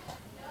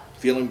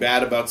 feeling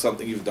bad about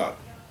something you've done,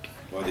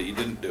 or that you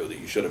didn't do, that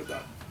you should have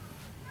done.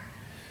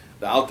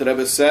 The Alter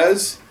Rebbe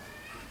says,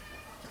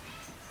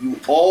 you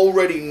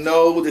already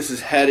know this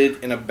is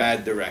headed in a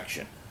bad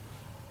direction.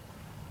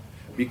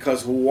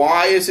 Because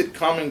why is it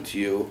coming to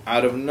you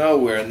out of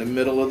nowhere in the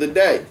middle of the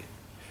day?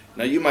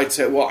 Now you might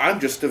say, well,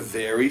 I'm just a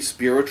very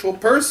spiritual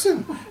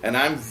person, and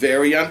I'm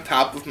very on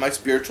top of my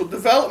spiritual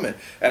development,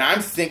 and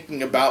I'm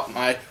thinking about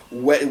my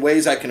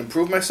ways I can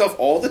improve myself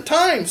all the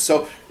time,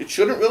 so it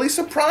shouldn't really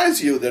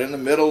surprise you that in the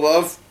middle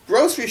of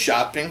grocery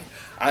shopping,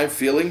 I'm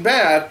feeling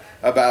bad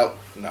about...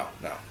 No.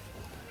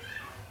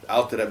 The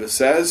Alter Rebbe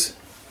says,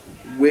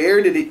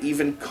 where did it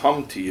even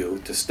come to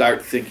you to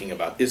start thinking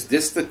about, is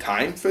this the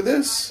time for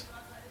this?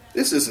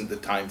 This isn't the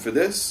time for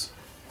this.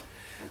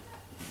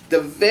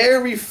 The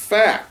very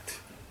fact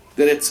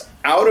that it's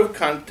out of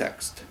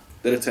context,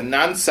 that it's a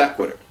non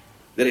sequitur,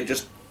 that it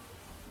just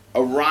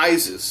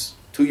arises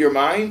to your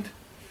mind,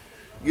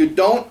 you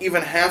don't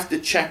even have to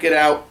check it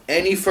out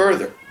any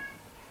further.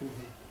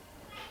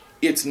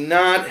 It's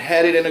not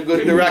headed in a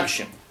good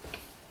direction.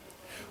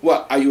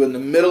 What, are you in the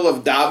middle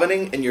of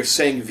davening and you're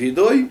saying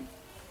vidui?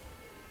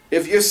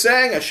 If you're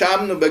saying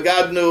Hashamnu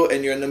Begadnu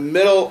and you're in the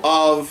middle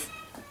of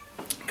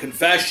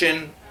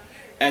confession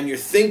and you're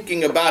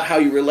thinking about how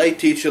you relate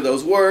to each of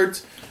those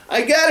words,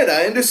 I get it,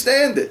 I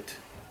understand it.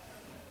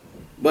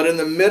 But in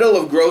the middle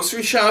of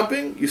grocery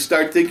shopping, you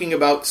start thinking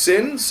about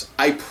sins,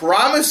 I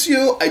promise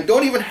you, I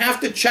don't even have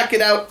to check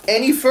it out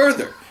any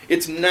further.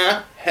 It's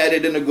not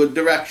headed in a good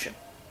direction.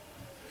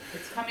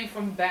 It's coming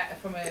from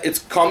It's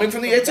coming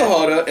from the Yetzer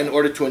Hara in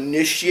order to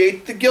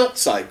initiate the guilt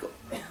cycle.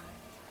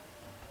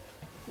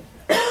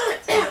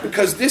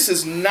 Because this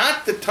is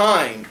not the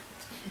time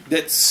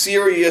that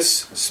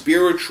serious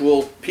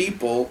spiritual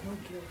people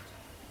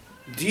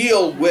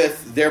deal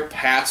with their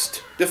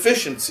past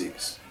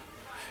deficiencies.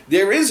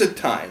 There is a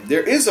time,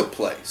 there is a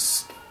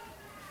place.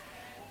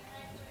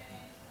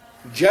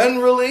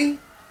 Generally,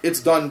 it's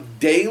done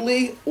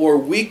daily or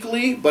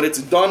weekly, but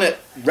it's done at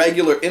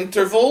regular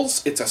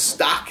intervals. It's a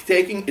stock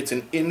taking, it's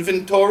an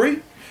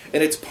inventory,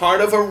 and it's part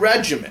of a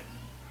regimen.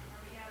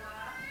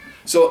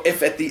 So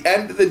if at the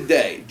end of the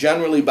day,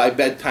 generally by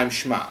bedtime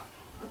Shema,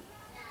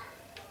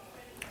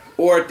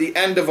 or at the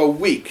end of a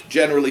week,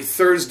 generally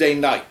Thursday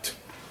night's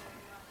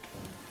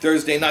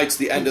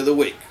the end of the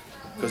week.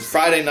 Because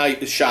Friday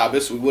night is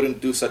Shabbos, we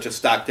wouldn't do such a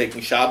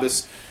stock-taking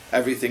Shabbos.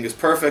 Everything is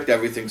perfect,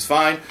 everything's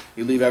fine,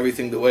 you leave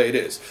everything the way it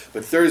is.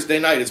 But Thursday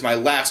night is my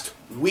last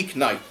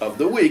weeknight of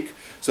the week,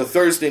 so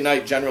Thursday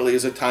night generally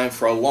is a time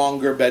for a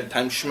longer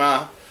bedtime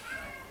Shema,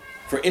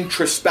 for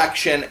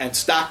introspection and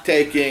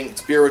stock-taking,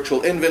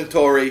 spiritual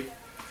inventory.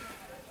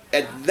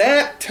 At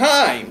that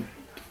time,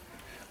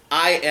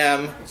 I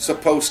am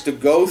supposed to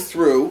go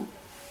through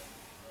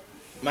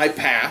my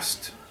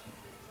past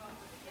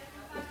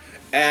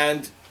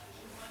and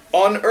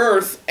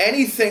unearth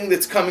anything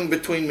that's coming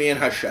between me and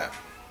Hashem.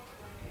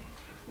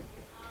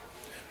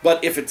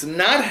 But if it's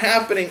not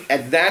happening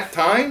at that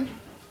time,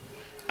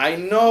 I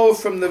know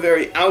from the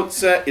very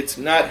outset it's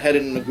not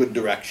headed in a good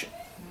direction.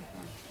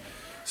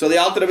 So the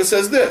Alter Rebbe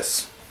says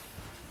this: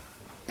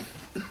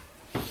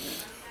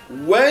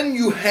 when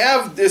you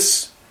have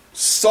this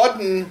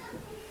sudden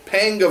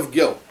pang of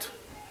guilt,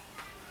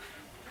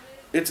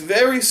 it's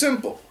very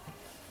simple.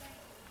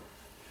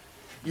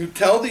 You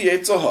tell the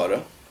Yetzer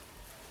Hara,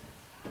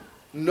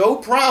 no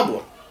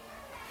problem.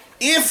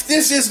 If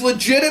this is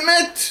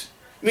legitimate,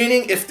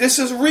 meaning if this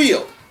is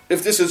real,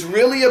 if this is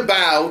really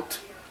about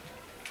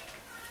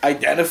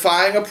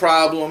identifying a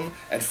problem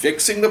and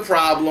fixing the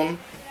problem,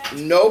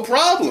 no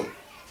problem.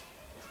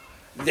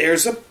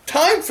 There's a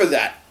time for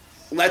that.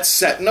 Let's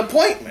set an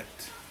appointment.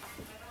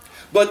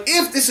 But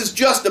if this is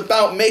just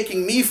about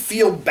making me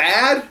feel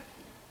bad,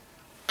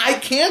 I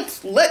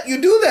can't let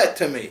you do that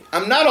to me.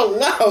 I'm not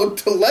allowed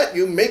to let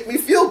you make me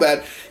feel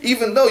bad,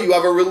 even though you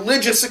have a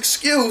religious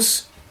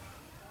excuse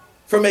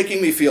for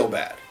making me feel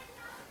bad.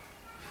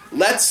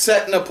 Let's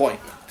set an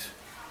appointment.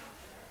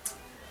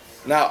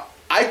 Now,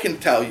 I can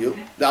tell you,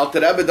 the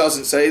Alter Rebbe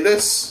doesn't say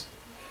this,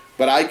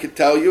 but I could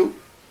tell you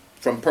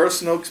from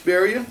personal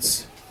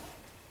experience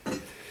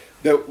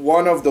that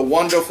one of the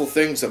wonderful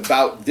things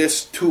about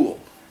this tool,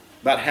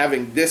 about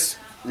having this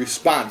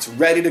response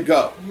ready to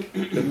go,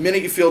 the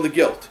minute you feel the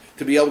guilt,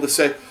 to be able to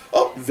say,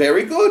 oh,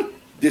 very good,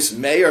 this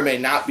may or may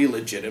not be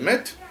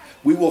legitimate.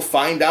 We will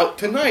find out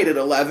tonight at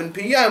 11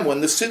 p.m.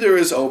 when the Siddur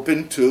is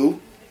open to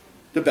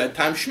the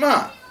bedtime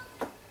Shema.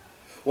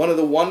 One of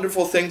the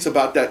wonderful things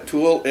about that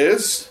tool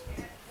is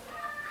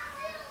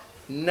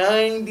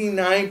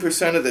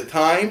 99% of the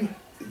time,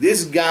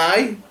 this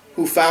guy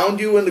who found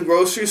you in the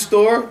grocery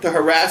store to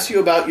harass you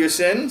about your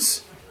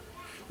sins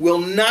will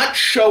not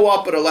show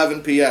up at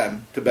 11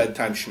 p.m. to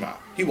bedtime Shema.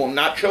 He will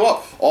not show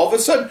up. All of a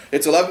sudden,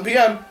 it's 11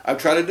 p.m., I'm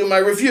trying to do my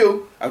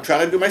review, I'm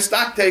trying to do my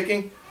stock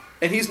taking,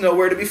 and he's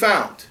nowhere to be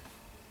found.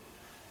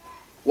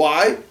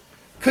 Why?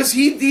 Because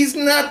he's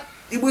not,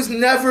 it was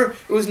never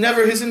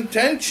his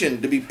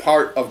intention to be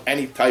part of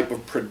any type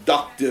of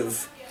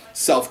productive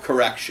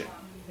self-correction.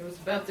 It was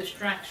about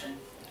distraction.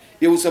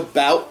 It was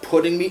about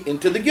putting me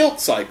into the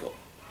guilt cycle.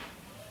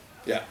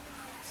 Yeah.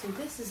 So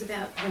this is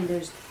about when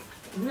there's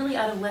really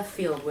out of left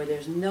field, where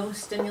there's no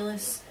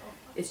stimulus.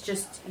 It's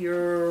just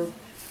you're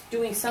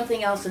doing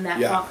something else and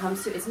that thought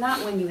comes to. It's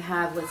not when you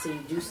have, let's say you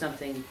do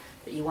something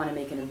that you want to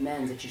make an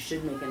amends, that you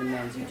should make an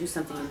amends. You do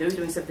something, you know you're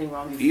doing something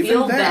wrong, you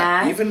feel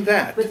bad. Even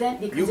that. But then,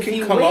 because you if can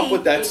you come wait, up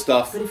with that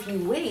stuff. But if you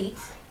wait,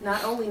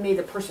 not only may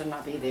the person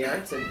not be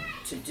there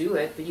to do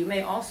it, but you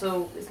may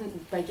also,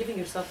 by giving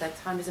yourself that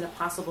time, isn't it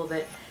possible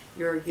that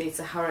your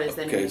Sahara is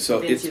then going to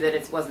convince you that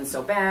it wasn't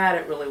so bad,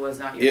 it really was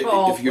not your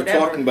fault, if you're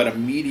talking about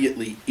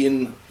immediately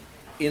in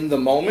the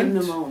moment. In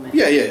the moment.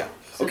 Yeah.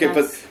 So okay,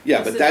 but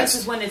this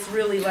is when it's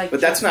really like.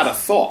 But that's not a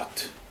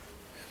thought.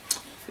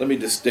 Let me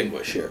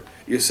distinguish here.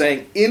 You're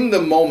saying in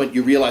the moment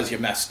you realize you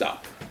messed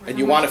up and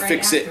you want to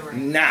fix it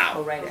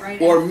now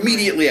or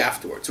immediately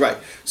afterwards, right?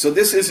 So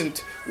this isn't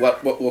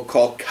what we'll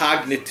call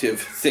cognitive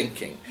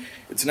thinking.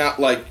 It's not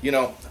like, when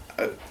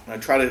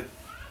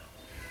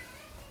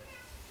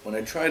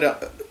I try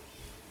to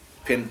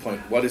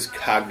pinpoint what is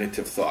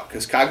cognitive thought,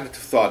 because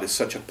cognitive thought is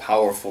such a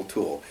powerful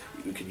tool.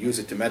 We could use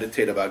it to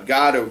meditate about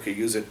God, or we could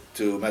use it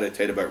to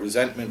meditate about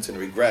resentments and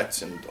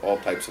regrets and all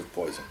types of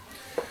poison.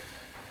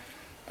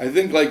 I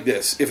think like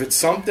this: if it's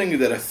something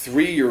that a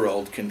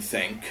 3-year-old can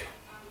think,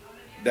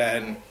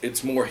 then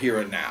it's more here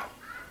and now.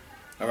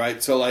 All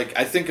right? So like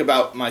I think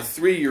about my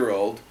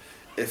 3-year-old,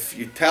 if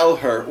you tell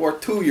her, or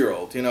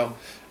 2-year-old,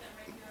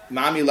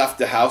 Mommy left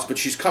the house, but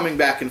she's coming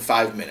back in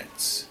 5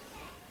 minutes.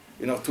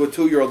 To a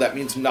 2-year-old that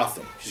means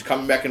nothing. She's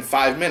coming back in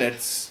 5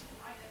 minutes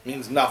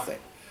means nothing.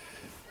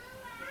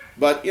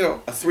 But,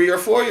 a 3 or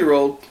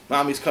 4-year-old,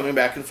 Mommy's coming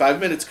back in 5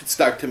 minutes, could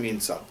start to mean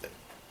something.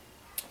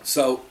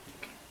 So,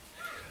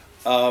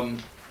 call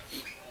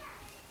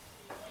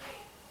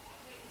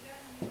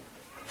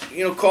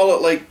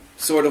it like,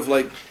 sort of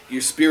like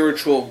your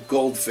spiritual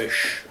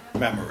goldfish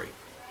memory.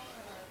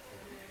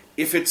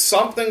 If it's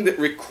something that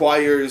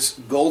requires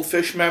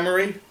goldfish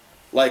memory,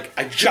 like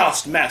I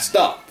just messed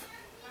up,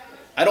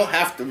 I don't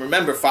have to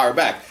remember far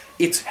back.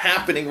 It's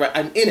happening right.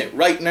 I'm in it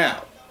right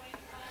now.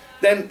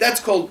 Then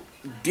that's called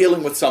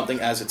dealing with something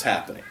as it's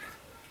happening.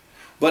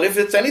 But if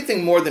it's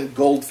anything more than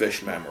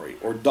goldfish memory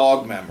or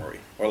dog memory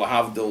or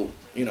lahavdil,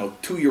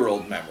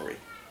 2-year-old memory,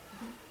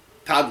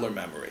 toddler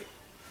memory,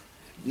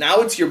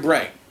 now it's your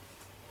brain,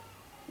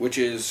 which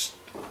is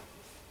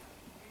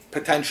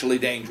potentially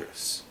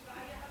dangerous.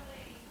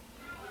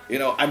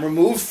 I'm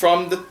removed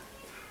from the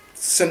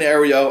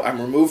scenario.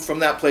 I'm removed from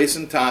that place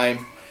and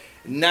time.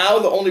 Now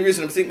the only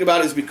reason I'm thinking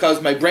about it is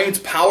because my brain's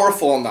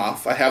powerful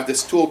enough. I have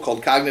this tool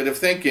called cognitive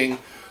thinking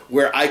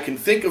where I can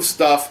think of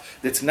stuff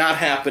that's not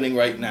happening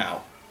right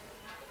now,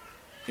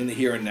 in the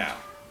here and now.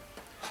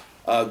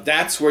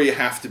 That's where you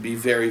have to be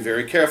very,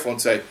 very careful and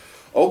say,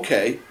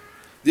 okay,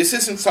 this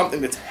isn't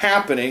something that's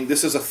happening,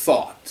 this is a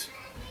thought.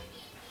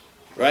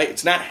 Right?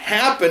 It's not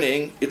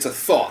happening, it's a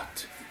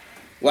thought.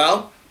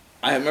 Well,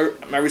 I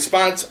have my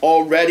response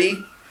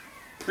already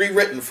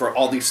pre-written for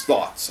all these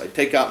thoughts. I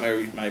take out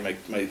my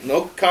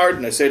note card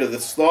and I say to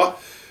this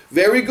thought,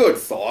 very good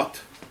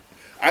thought.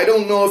 I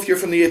don't know if you're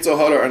from the Yetzer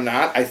Hara or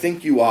not. I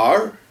think you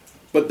are.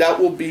 But that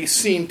will be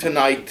seen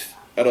tonight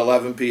at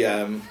 11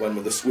 p.m. where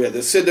the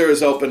Siddur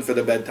is open for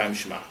the bedtime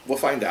Shema. We'll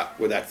find out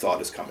where that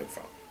thought is coming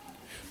from.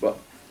 But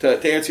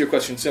to answer your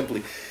question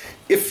simply,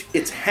 if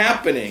it's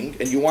happening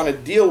and you want to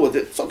deal with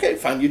it, it's okay,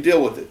 fine, you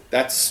deal with it.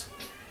 That's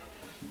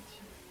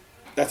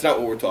not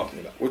what we're talking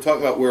about. We're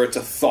talking about where it's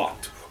a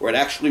thought, where it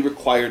actually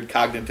required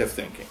cognitive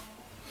thinking.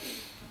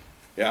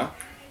 Yeah?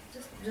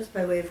 Just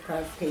by way of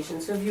clarification,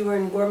 so if you were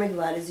in Gur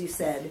Migblat, as you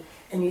said,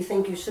 and you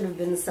think you should have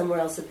been somewhere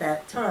else at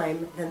that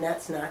time, then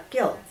that's not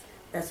guilt.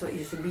 That's what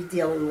you should be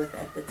dealing with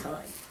at the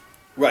time.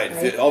 Right.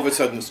 If it all of a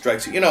sudden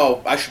strikes you,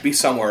 I should be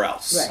somewhere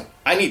else. Right.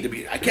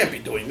 I can't be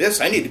doing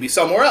this. I need to be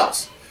somewhere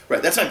else.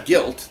 Right. That's not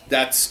guilt.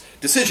 That's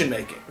decision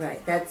making.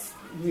 Right. That's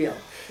real.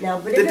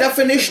 Now, but the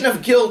definition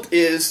of guilt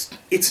is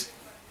it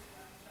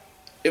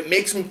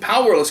makes me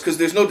powerless because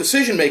there's no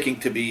decision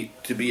making to be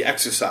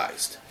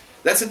exercised.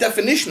 That's the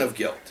definition of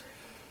guilt.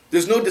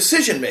 There's no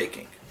decision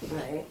making.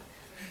 Right.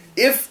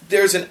 If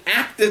there's an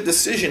active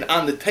decision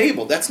on the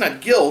table, that's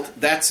not guilt,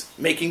 that's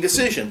making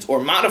decisions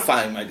or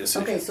modifying my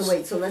decisions. Okay, so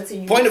wait, so let's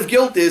say Point of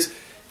guilt is,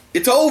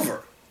 it's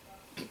over.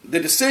 The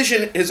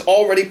decision is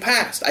already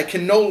passed. I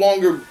can no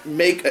longer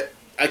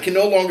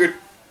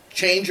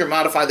change or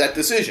modify that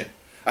decision.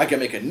 I can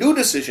make a new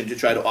decision to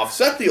try to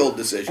offset the old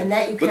decision. And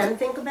that you can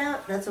think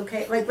about? That's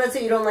okay? Like, let's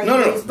say you don't like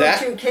you spoke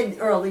to your kid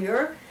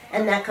earlier,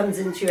 and that comes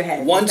into your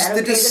head. Once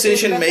the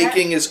decision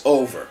making is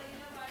over,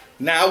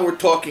 now we're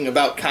talking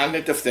about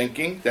cognitive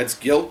thinking. That's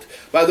guilt.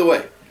 By the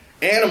way,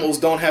 animals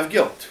don't have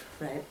guilt.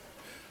 Right.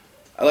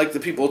 I like the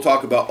people who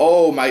talk about,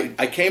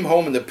 I came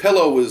home and the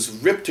pillow was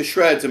ripped to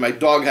shreds and my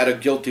dog had a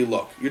guilty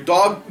look. Your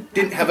dog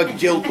didn't have a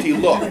guilty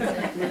look.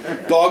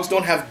 Dogs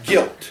don't have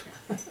guilt.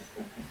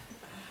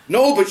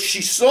 No, but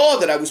she saw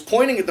that I was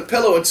pointing at the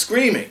pillow and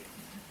screaming.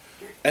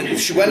 And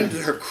she went into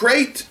her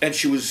crate and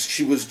she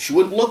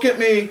wouldn't look at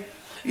me.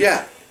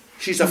 Yeah.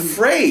 She's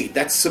afraid.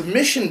 That's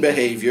submission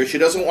behavior. She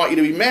doesn't want you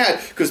to be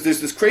mad because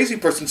there's this crazy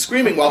person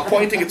screaming while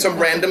pointing at some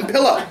random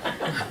pillow.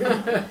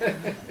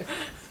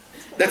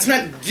 That's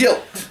not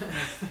guilt.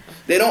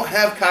 They don't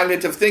have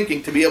cognitive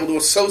thinking to be able to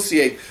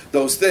associate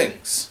those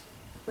things.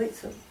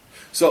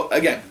 So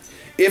again,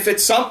 if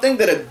it's something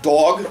that a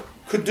dog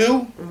could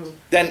do,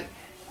 then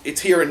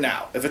it's here and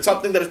now. If it's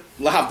something that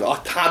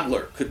a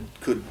toddler could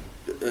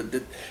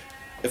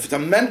if it's a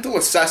mental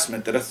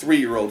assessment that a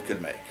 3-year-old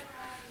could make,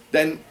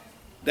 then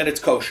it's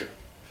kosher.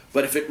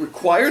 But if it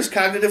requires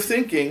cognitive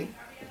thinking,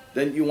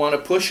 then you want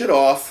to push it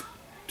off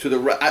to the...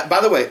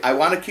 By the way, I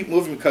want to keep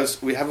moving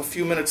because we have a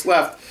few minutes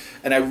left,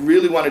 and I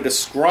really want to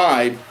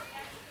describe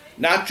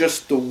not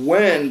just the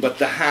when, but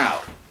the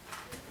how.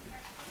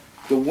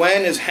 The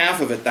when is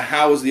half of it, the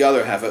how is the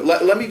other half of it.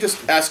 Let me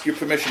just ask your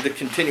permission to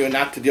continue and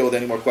not to deal with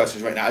any more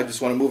questions right now. I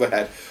just want to move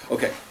ahead.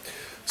 Okay,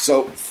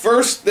 so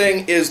first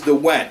thing is the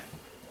when.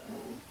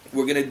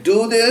 We're going to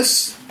do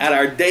this at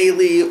our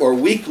daily or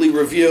weekly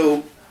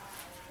review.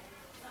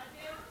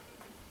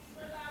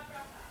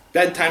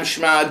 Bedtime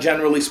Shema,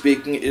 generally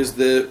speaking, is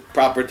the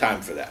proper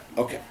time for that.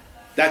 Okay,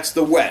 that's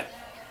the when.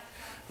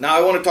 Now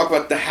I want to talk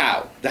about the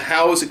how. The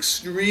how is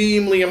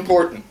extremely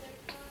important.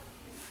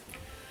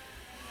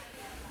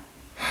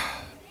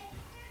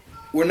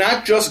 We're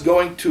not just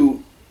going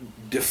to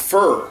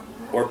defer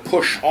or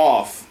push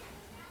off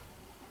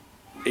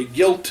a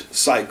guilt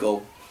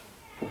cycle.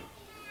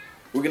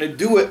 We're going to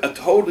do it a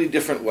totally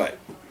different way.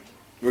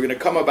 We're going to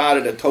come about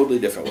it a totally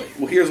different way.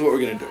 Well, here's what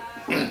we're going to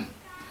do.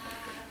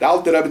 The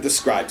Alter Rebbe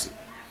describes it.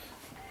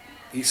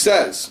 He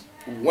says,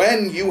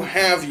 when you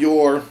have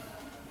your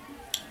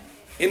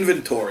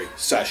inventory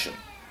session,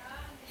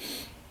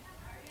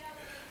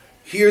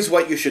 here's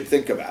what you should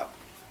think about.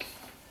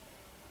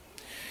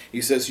 He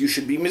says you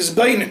should be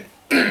mizbeinin.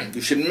 You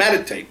should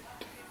meditate.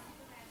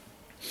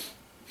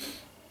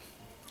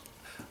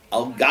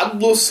 Al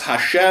gadlus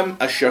Hashem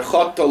asher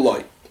chata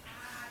lo.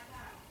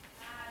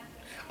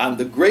 On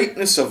the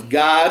greatness of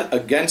God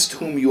against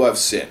whom you have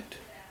sinned.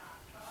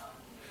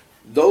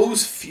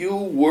 Those few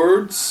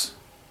words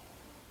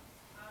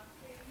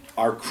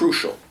are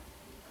crucial.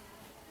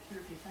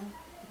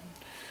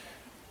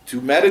 To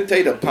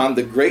meditate upon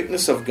the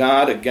greatness of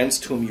God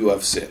against whom you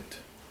have sinned.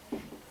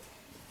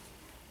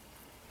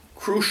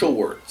 Crucial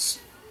words.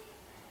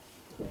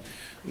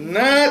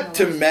 Not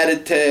to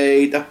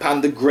meditate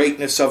upon the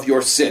greatness of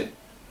your sin,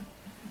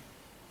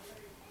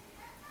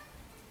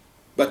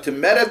 but to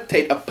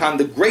meditate upon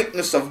the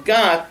greatness of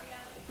God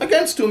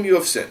against whom you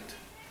have sinned.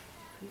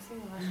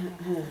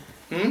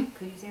 Could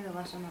you say the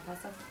Lashon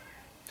HaPasuk?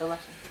 The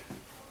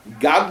Lashon.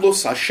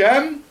 Gadlus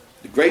Hashem,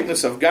 the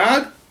greatness of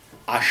God,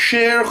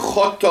 Asher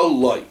chata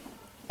lo,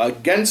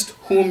 against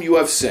whom you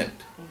have sinned.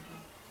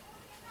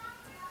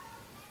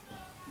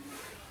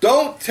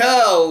 Don't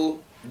tell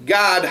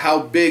God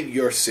how big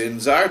your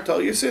sins are.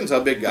 Tell your sins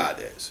how big God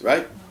is,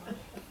 right?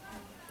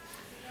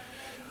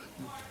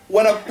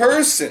 When a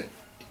person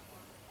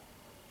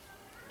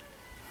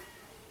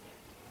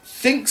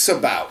thinks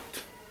about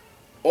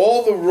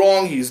all the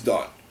wrong he's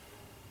done,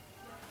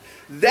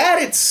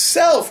 that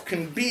itself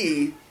can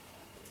be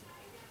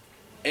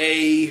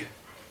a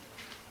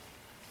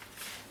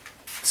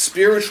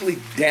spiritually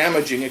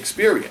damaging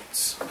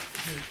experience.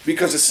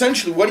 Because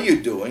essentially what are you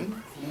doing?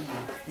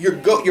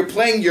 You're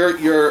playing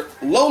your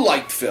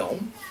low-light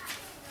film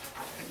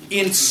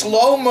in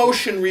slow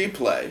motion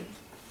replay.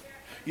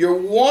 You're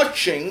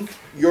watching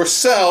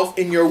yourself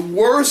in your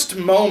worst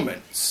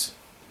moments.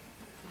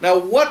 Now,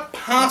 what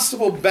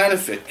possible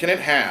benefit can it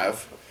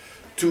have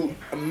to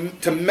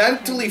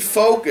mentally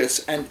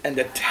focus and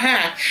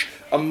attach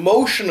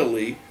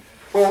emotionally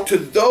to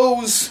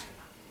those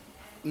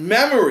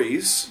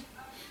memories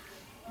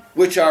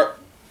which are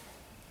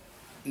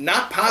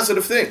not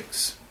positive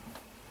things?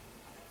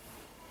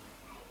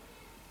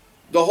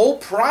 The whole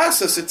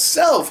process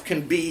itself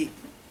can be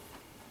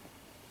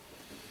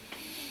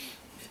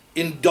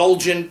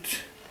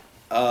indulgent.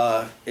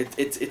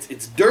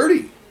 It's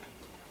dirty.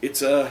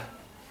 It's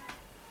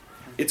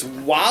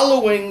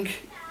wallowing.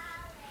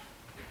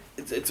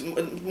 It's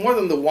more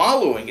than the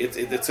wallowing.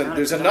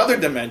 There's another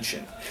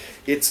dimension.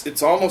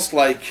 It's almost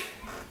like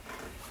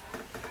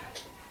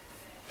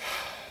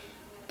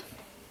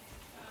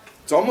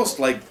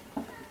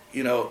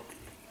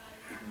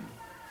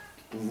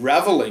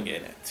reveling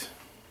in it.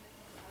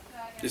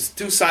 There's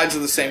two sides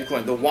of the same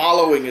coin. The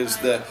wallowing is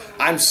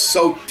I'm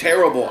so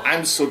terrible,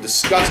 I'm so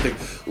disgusting,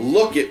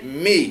 look at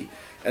me.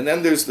 And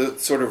then there's the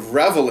sort of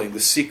reveling, the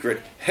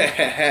secret,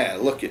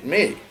 look at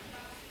me.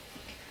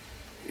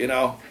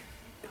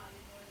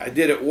 I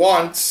did it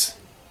once,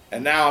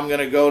 and now I'm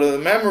going to go to the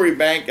memory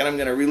bank and I'm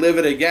going to relive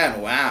it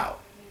again. Wow.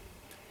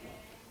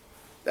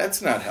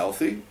 That's not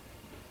healthy.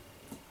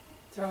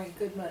 Throwing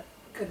good money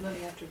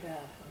after bad.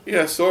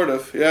 Yeah, sort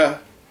of, yeah.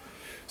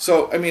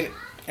 So, I mean,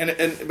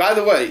 and by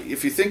the way,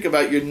 if you think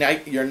about your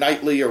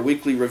nightly or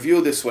weekly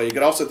review this way, you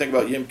could also think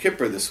about Yom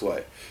Kippur this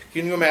way.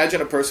 Can you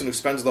imagine a person who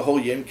spends the whole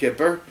Yom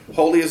Kippur,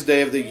 holiest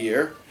day of the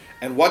year,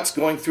 and what's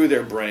going through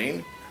their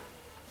brain?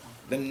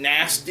 The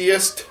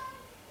nastiest,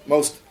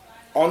 most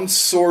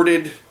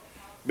unsorted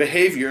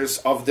behaviors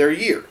of their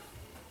year.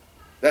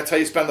 That's how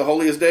you spend the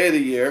holiest day of the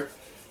year,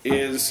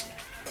 is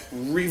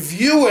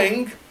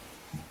reviewing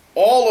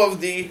all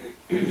of the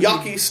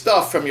yucky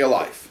stuff from your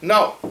life.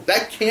 No,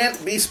 that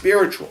can't be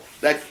spiritual.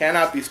 That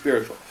cannot be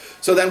spiritual.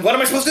 So then what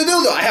am I supposed to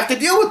do, though? I have to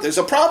deal with it. There's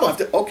a problem.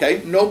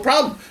 Okay, no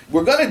problem.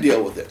 We're going to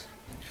deal with it.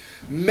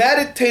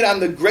 Meditate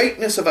on the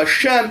greatness of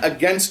Hashem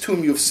against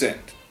whom you've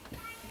sinned.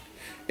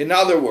 In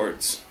other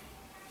words,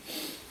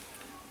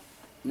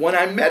 when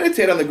I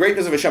meditate on the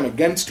greatness of Hashem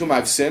against whom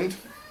I've sinned,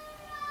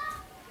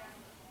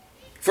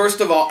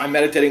 first of all, I'm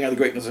meditating on the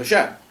greatness of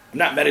Hashem. I'm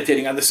not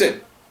meditating on the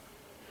sin.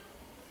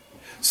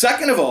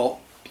 Second of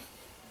all,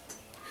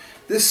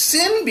 the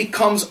sin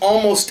becomes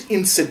almost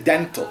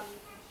incidental.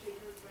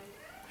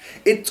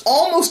 It's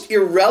almost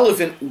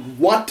irrelevant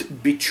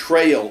what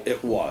betrayal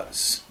it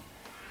was.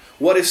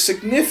 What is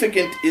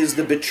significant is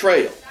the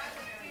betrayal.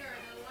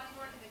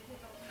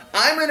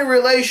 I'm in a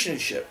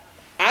relationship.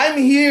 I'm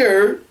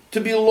here to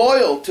be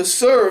loyal, to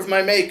serve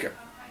my Maker.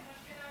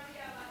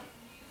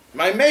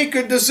 My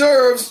Maker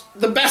deserves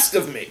the best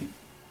of me.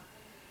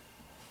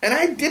 And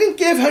I didn't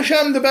give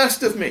Hashem the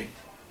best of me.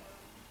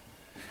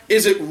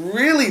 Is it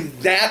really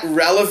that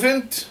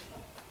relevant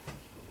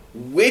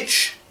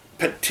which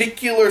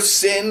particular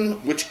sin,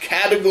 which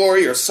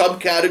category or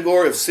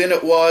subcategory of sin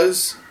it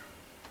was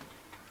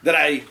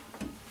that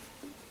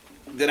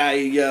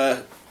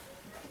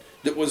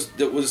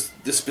was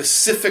the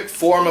specific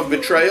form of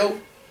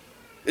betrayal?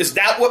 Is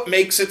that what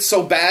makes it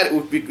so bad?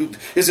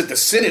 Is it the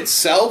sin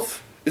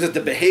itself? Is it the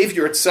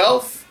behavior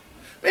itself?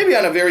 Maybe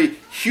on a very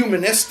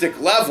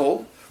humanistic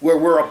level, where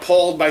we're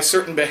appalled by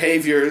certain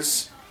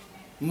behaviors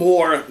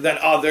more than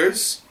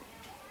others.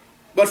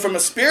 But from a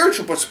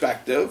spiritual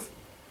perspective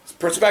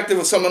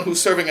of someone who's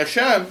serving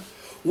Hashem,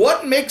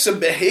 what makes a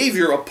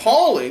behavior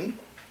appalling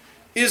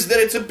is that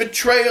it's a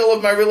betrayal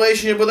of my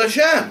relationship with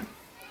Hashem.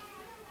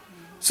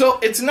 So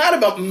it's not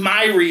about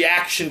my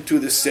reaction to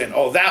the sin.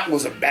 Oh, that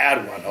was a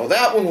bad one. Oh,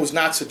 that one was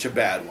not such a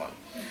bad one.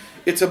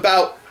 It's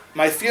about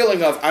my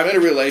feeling of I'm in a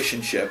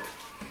relationship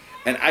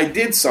and I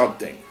did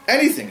something,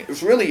 anything, it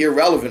was really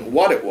irrelevant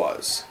what it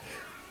was,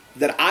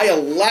 that I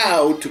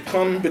allowed to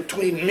come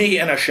between me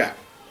and Hashem.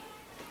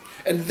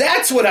 And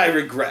that's what I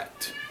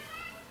regret.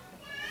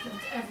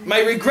 My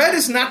regret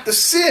is not the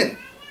sin.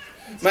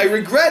 My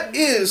regret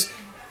is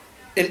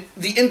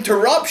the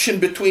interruption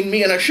between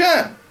me and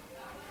Hashem.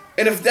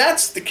 And if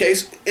that's the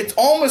case, it's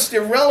almost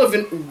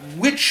irrelevant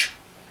which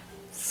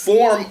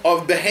form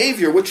of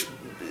behavior, which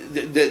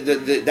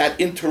that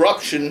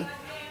interruption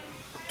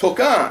took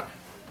on.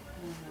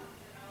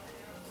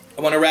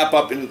 I want to wrap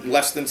up in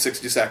less than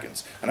 60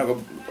 seconds. And I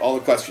have all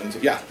the questions.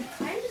 Yeah?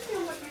 I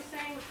understand what you're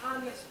saying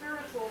on the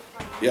spiritual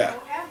front. Yeah.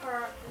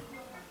 However,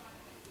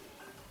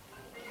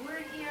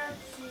 we're here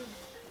to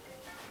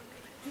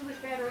do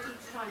it better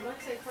each time.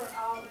 Let's say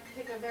I'll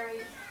pick a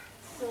very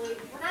silly,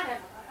 well, not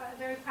ever, a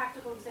very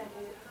practical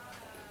example.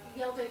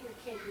 You yelled at your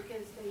kid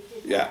because they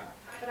did that.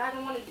 But I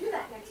don't want to do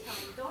that next time.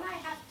 Don't I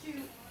have to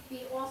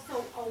be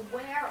also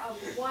aware of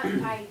what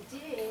I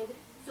did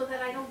so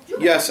that I don't do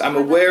it? Yes, I'm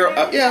aware.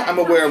 I'm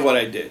aware of what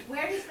I did.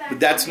 Where does that? But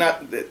that's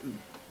not.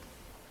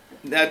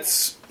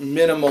 That's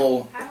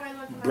minimal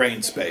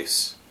brain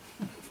space.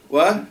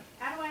 What?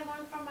 How do I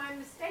learn from my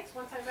mistakes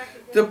once I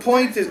recognize? The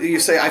point is, you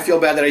say, I feel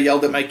bad that I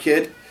yelled at my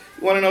kid.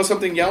 You want to know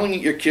something? Yelling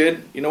at your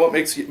kid, you know what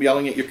makes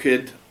yelling at your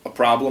kid a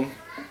problem?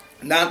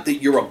 Not that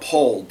you're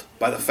appalled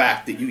by the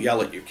fact that you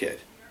yell at your kid.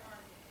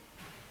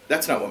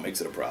 That's not what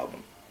makes it a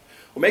problem.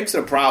 What makes it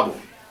a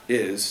problem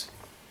is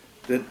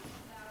that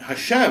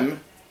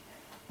Hashem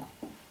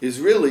is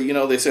really,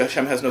 they say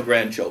Hashem has no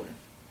grandchildren.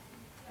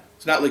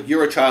 It's not like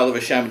you're a child of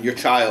Hashem and your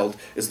child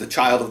is the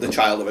child of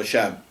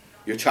Hashem.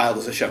 Your child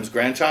is Hashem's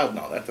grandchild?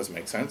 No, that doesn't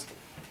make sense.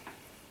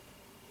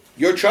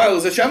 Your child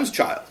is Hashem's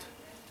child.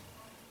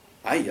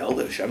 I yelled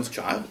at Hashem's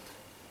child.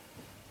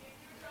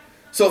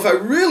 So if I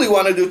really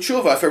want to do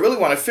tshuva, if I really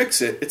want to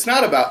fix it, it's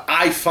not about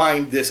I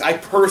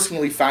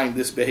personally find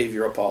this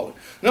behavior appalling.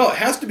 No, it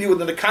has to be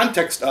within the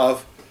context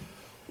of,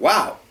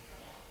 wow,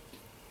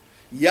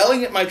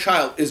 yelling at my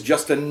child is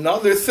just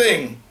another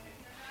thing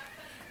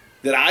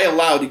that I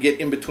allow to get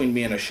in between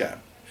me and Hashem.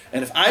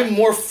 And if I'm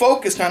more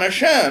focused on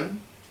Hashem,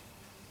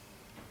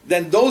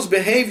 then those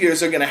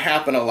behaviors are going to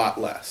happen a lot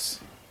less.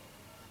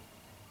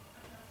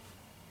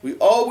 We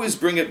always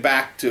bring it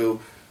back to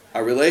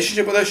our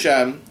relationship with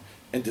Hashem,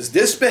 and does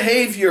this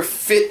behavior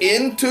fit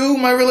into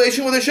my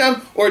relation with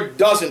Hashem, or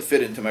doesn't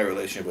fit into my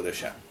relationship with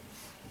Hashem?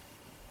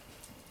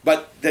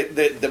 But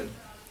the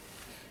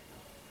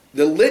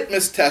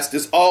litmus test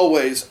is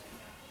always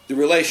the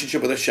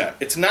relationship with Hashem.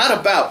 It's not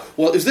about,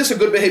 well, is this a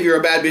good behavior or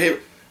a bad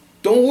behavior?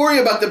 Don't worry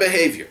about the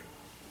behavior.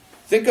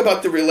 Think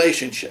about the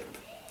relationship.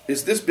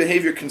 is this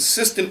behavior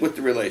consistent with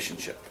the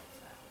relationship?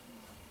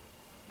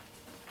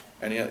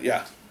 And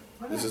yeah,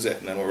 this is it,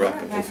 and then we're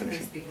wrapping. We're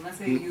finishing. Speaking, let's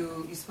say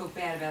you spoke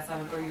bad about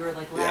someone, or you were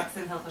like lax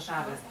in Hilchos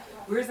Shabbos.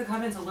 Where does it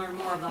come in to learn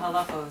more of the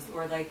halachos,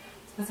 or like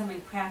to put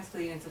something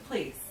practically into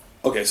place?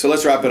 Okay, so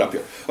let's wrap it up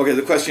here. Okay,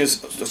 the question is,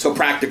 so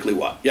practically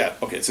what? Yeah,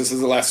 okay, so this is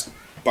the last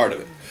part of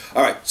it.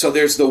 All right, so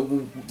there's the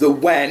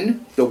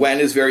when. The when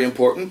is very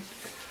important.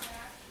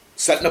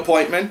 Set an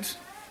appointment.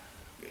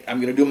 I'm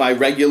going to do my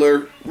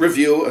regular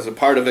review as a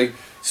part of a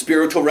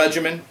spiritual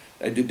regimen.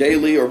 I do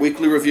daily or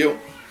weekly review.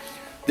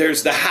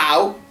 There's the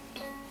how.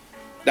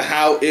 The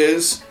how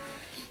is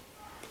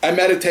I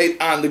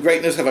meditate on the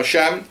greatness of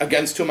Hashem,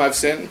 against whom I've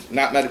sinned,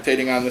 not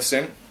meditating on the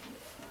sin.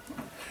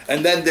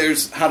 And then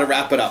there's how to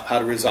wrap it up, how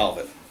to resolve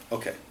it.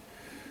 Okay.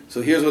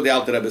 So here's what the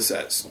Alter Rebbe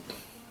says.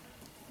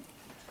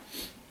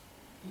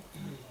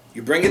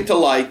 You bring it to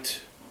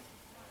light.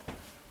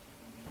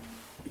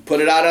 You put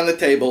it out on the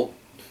table.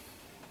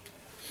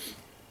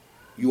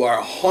 You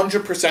are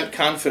 100%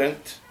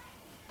 confident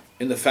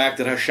in the fact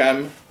that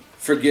Hashem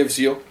forgives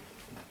you.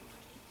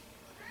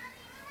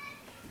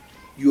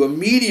 You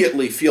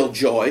immediately feel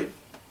joy.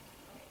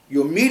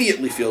 You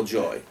immediately feel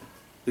joy.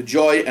 The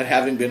joy at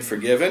having been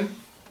forgiven.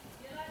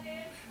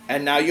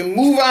 And now you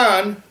move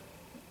on.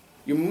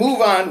 You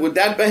move on with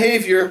that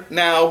behavior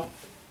now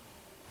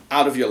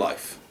out of your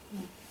life.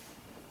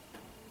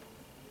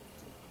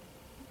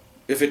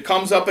 If it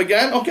comes up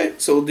again, okay,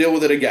 so we'll deal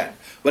with it again.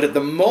 But at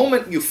the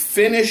moment you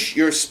finish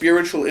your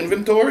spiritual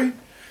inventory,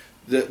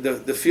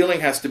 the feeling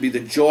has to be the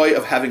joy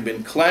of having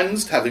been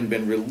cleansed, having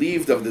been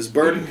relieved of this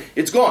burden.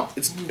 It's gone.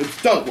 It's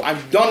done.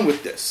 I'm done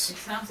with this. It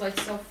sounds like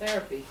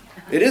self-therapy.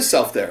 It is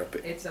self-therapy.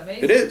 It's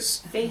amazing. It is.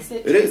 Face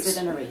it, it trace is. it,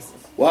 and erase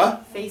it.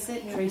 What? Face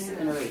it, trace it,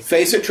 and erase it.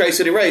 Face it, trace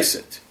it, erase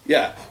it.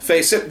 Yeah.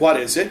 Face it, what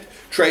is it?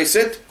 Trace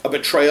it, a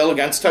betrayal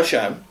against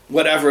Hashem.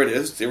 Whatever it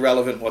is, it's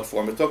irrelevant what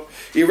form it took.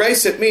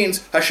 Erase it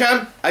means,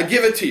 Hashem, I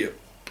give it to you.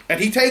 And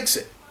he takes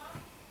it.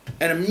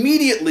 And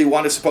immediately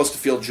one is supposed to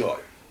feel joy.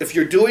 If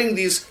you're doing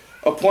these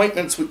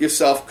appointments with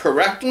yourself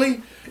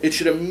correctly, it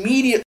should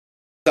immediately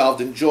be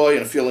resolved in joy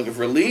and a feeling of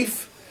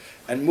relief,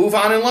 and move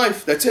on in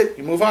life. That's it.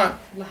 You move on.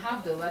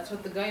 Lahavdil, that's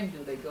what the guys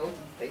do. They go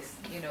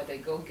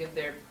give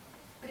their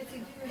But if you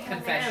do Hail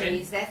confession.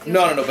 Marys, that's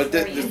No, but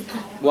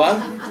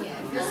what?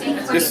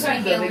 This-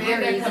 They give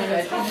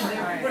their confession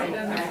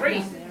and they're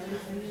free.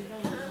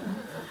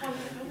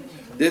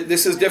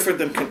 This is different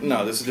than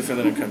this is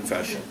different than a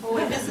confession. Oh,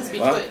 and this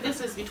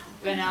is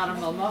been out of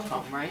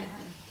Makom, right?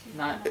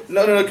 Not.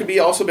 No. It could be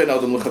also ben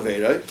adam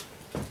l'chavei, right?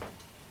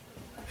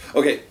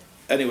 Okay.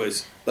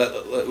 Anyways,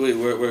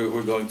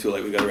 we're going too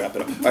late. We got to wrap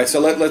it up. All right. So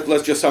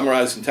let's just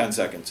summarize in 10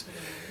 seconds.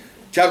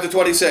 Chapter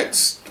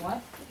 26.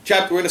 What?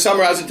 We're going to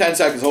summarize in 10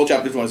 seconds. Whole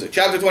chapter 26.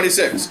 Chapter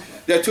 26.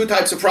 There are two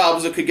types of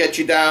problems that could get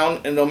you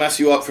down and they'll mess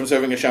you up from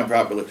serving Hashem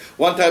properly.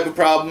 One type of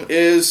problem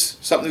is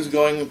something's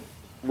going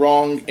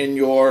wrong in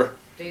your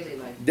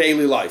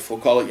daily life. We'll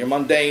call it your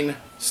mundane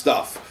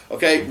stuff.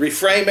 Okay?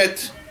 Reframe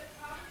it.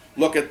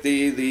 Look at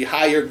the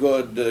higher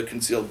good, the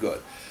concealed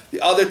good.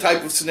 The other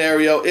type of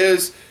scenario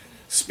is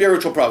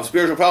spiritual problems.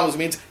 Spiritual problems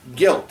means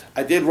guilt.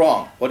 I did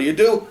wrong. What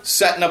do?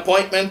 Set an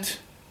appointment.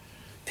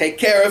 Take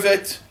care of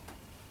it.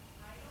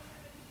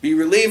 Be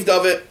relieved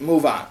of it.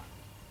 Move on.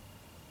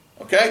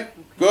 Okay?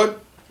 Good?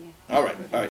 All right.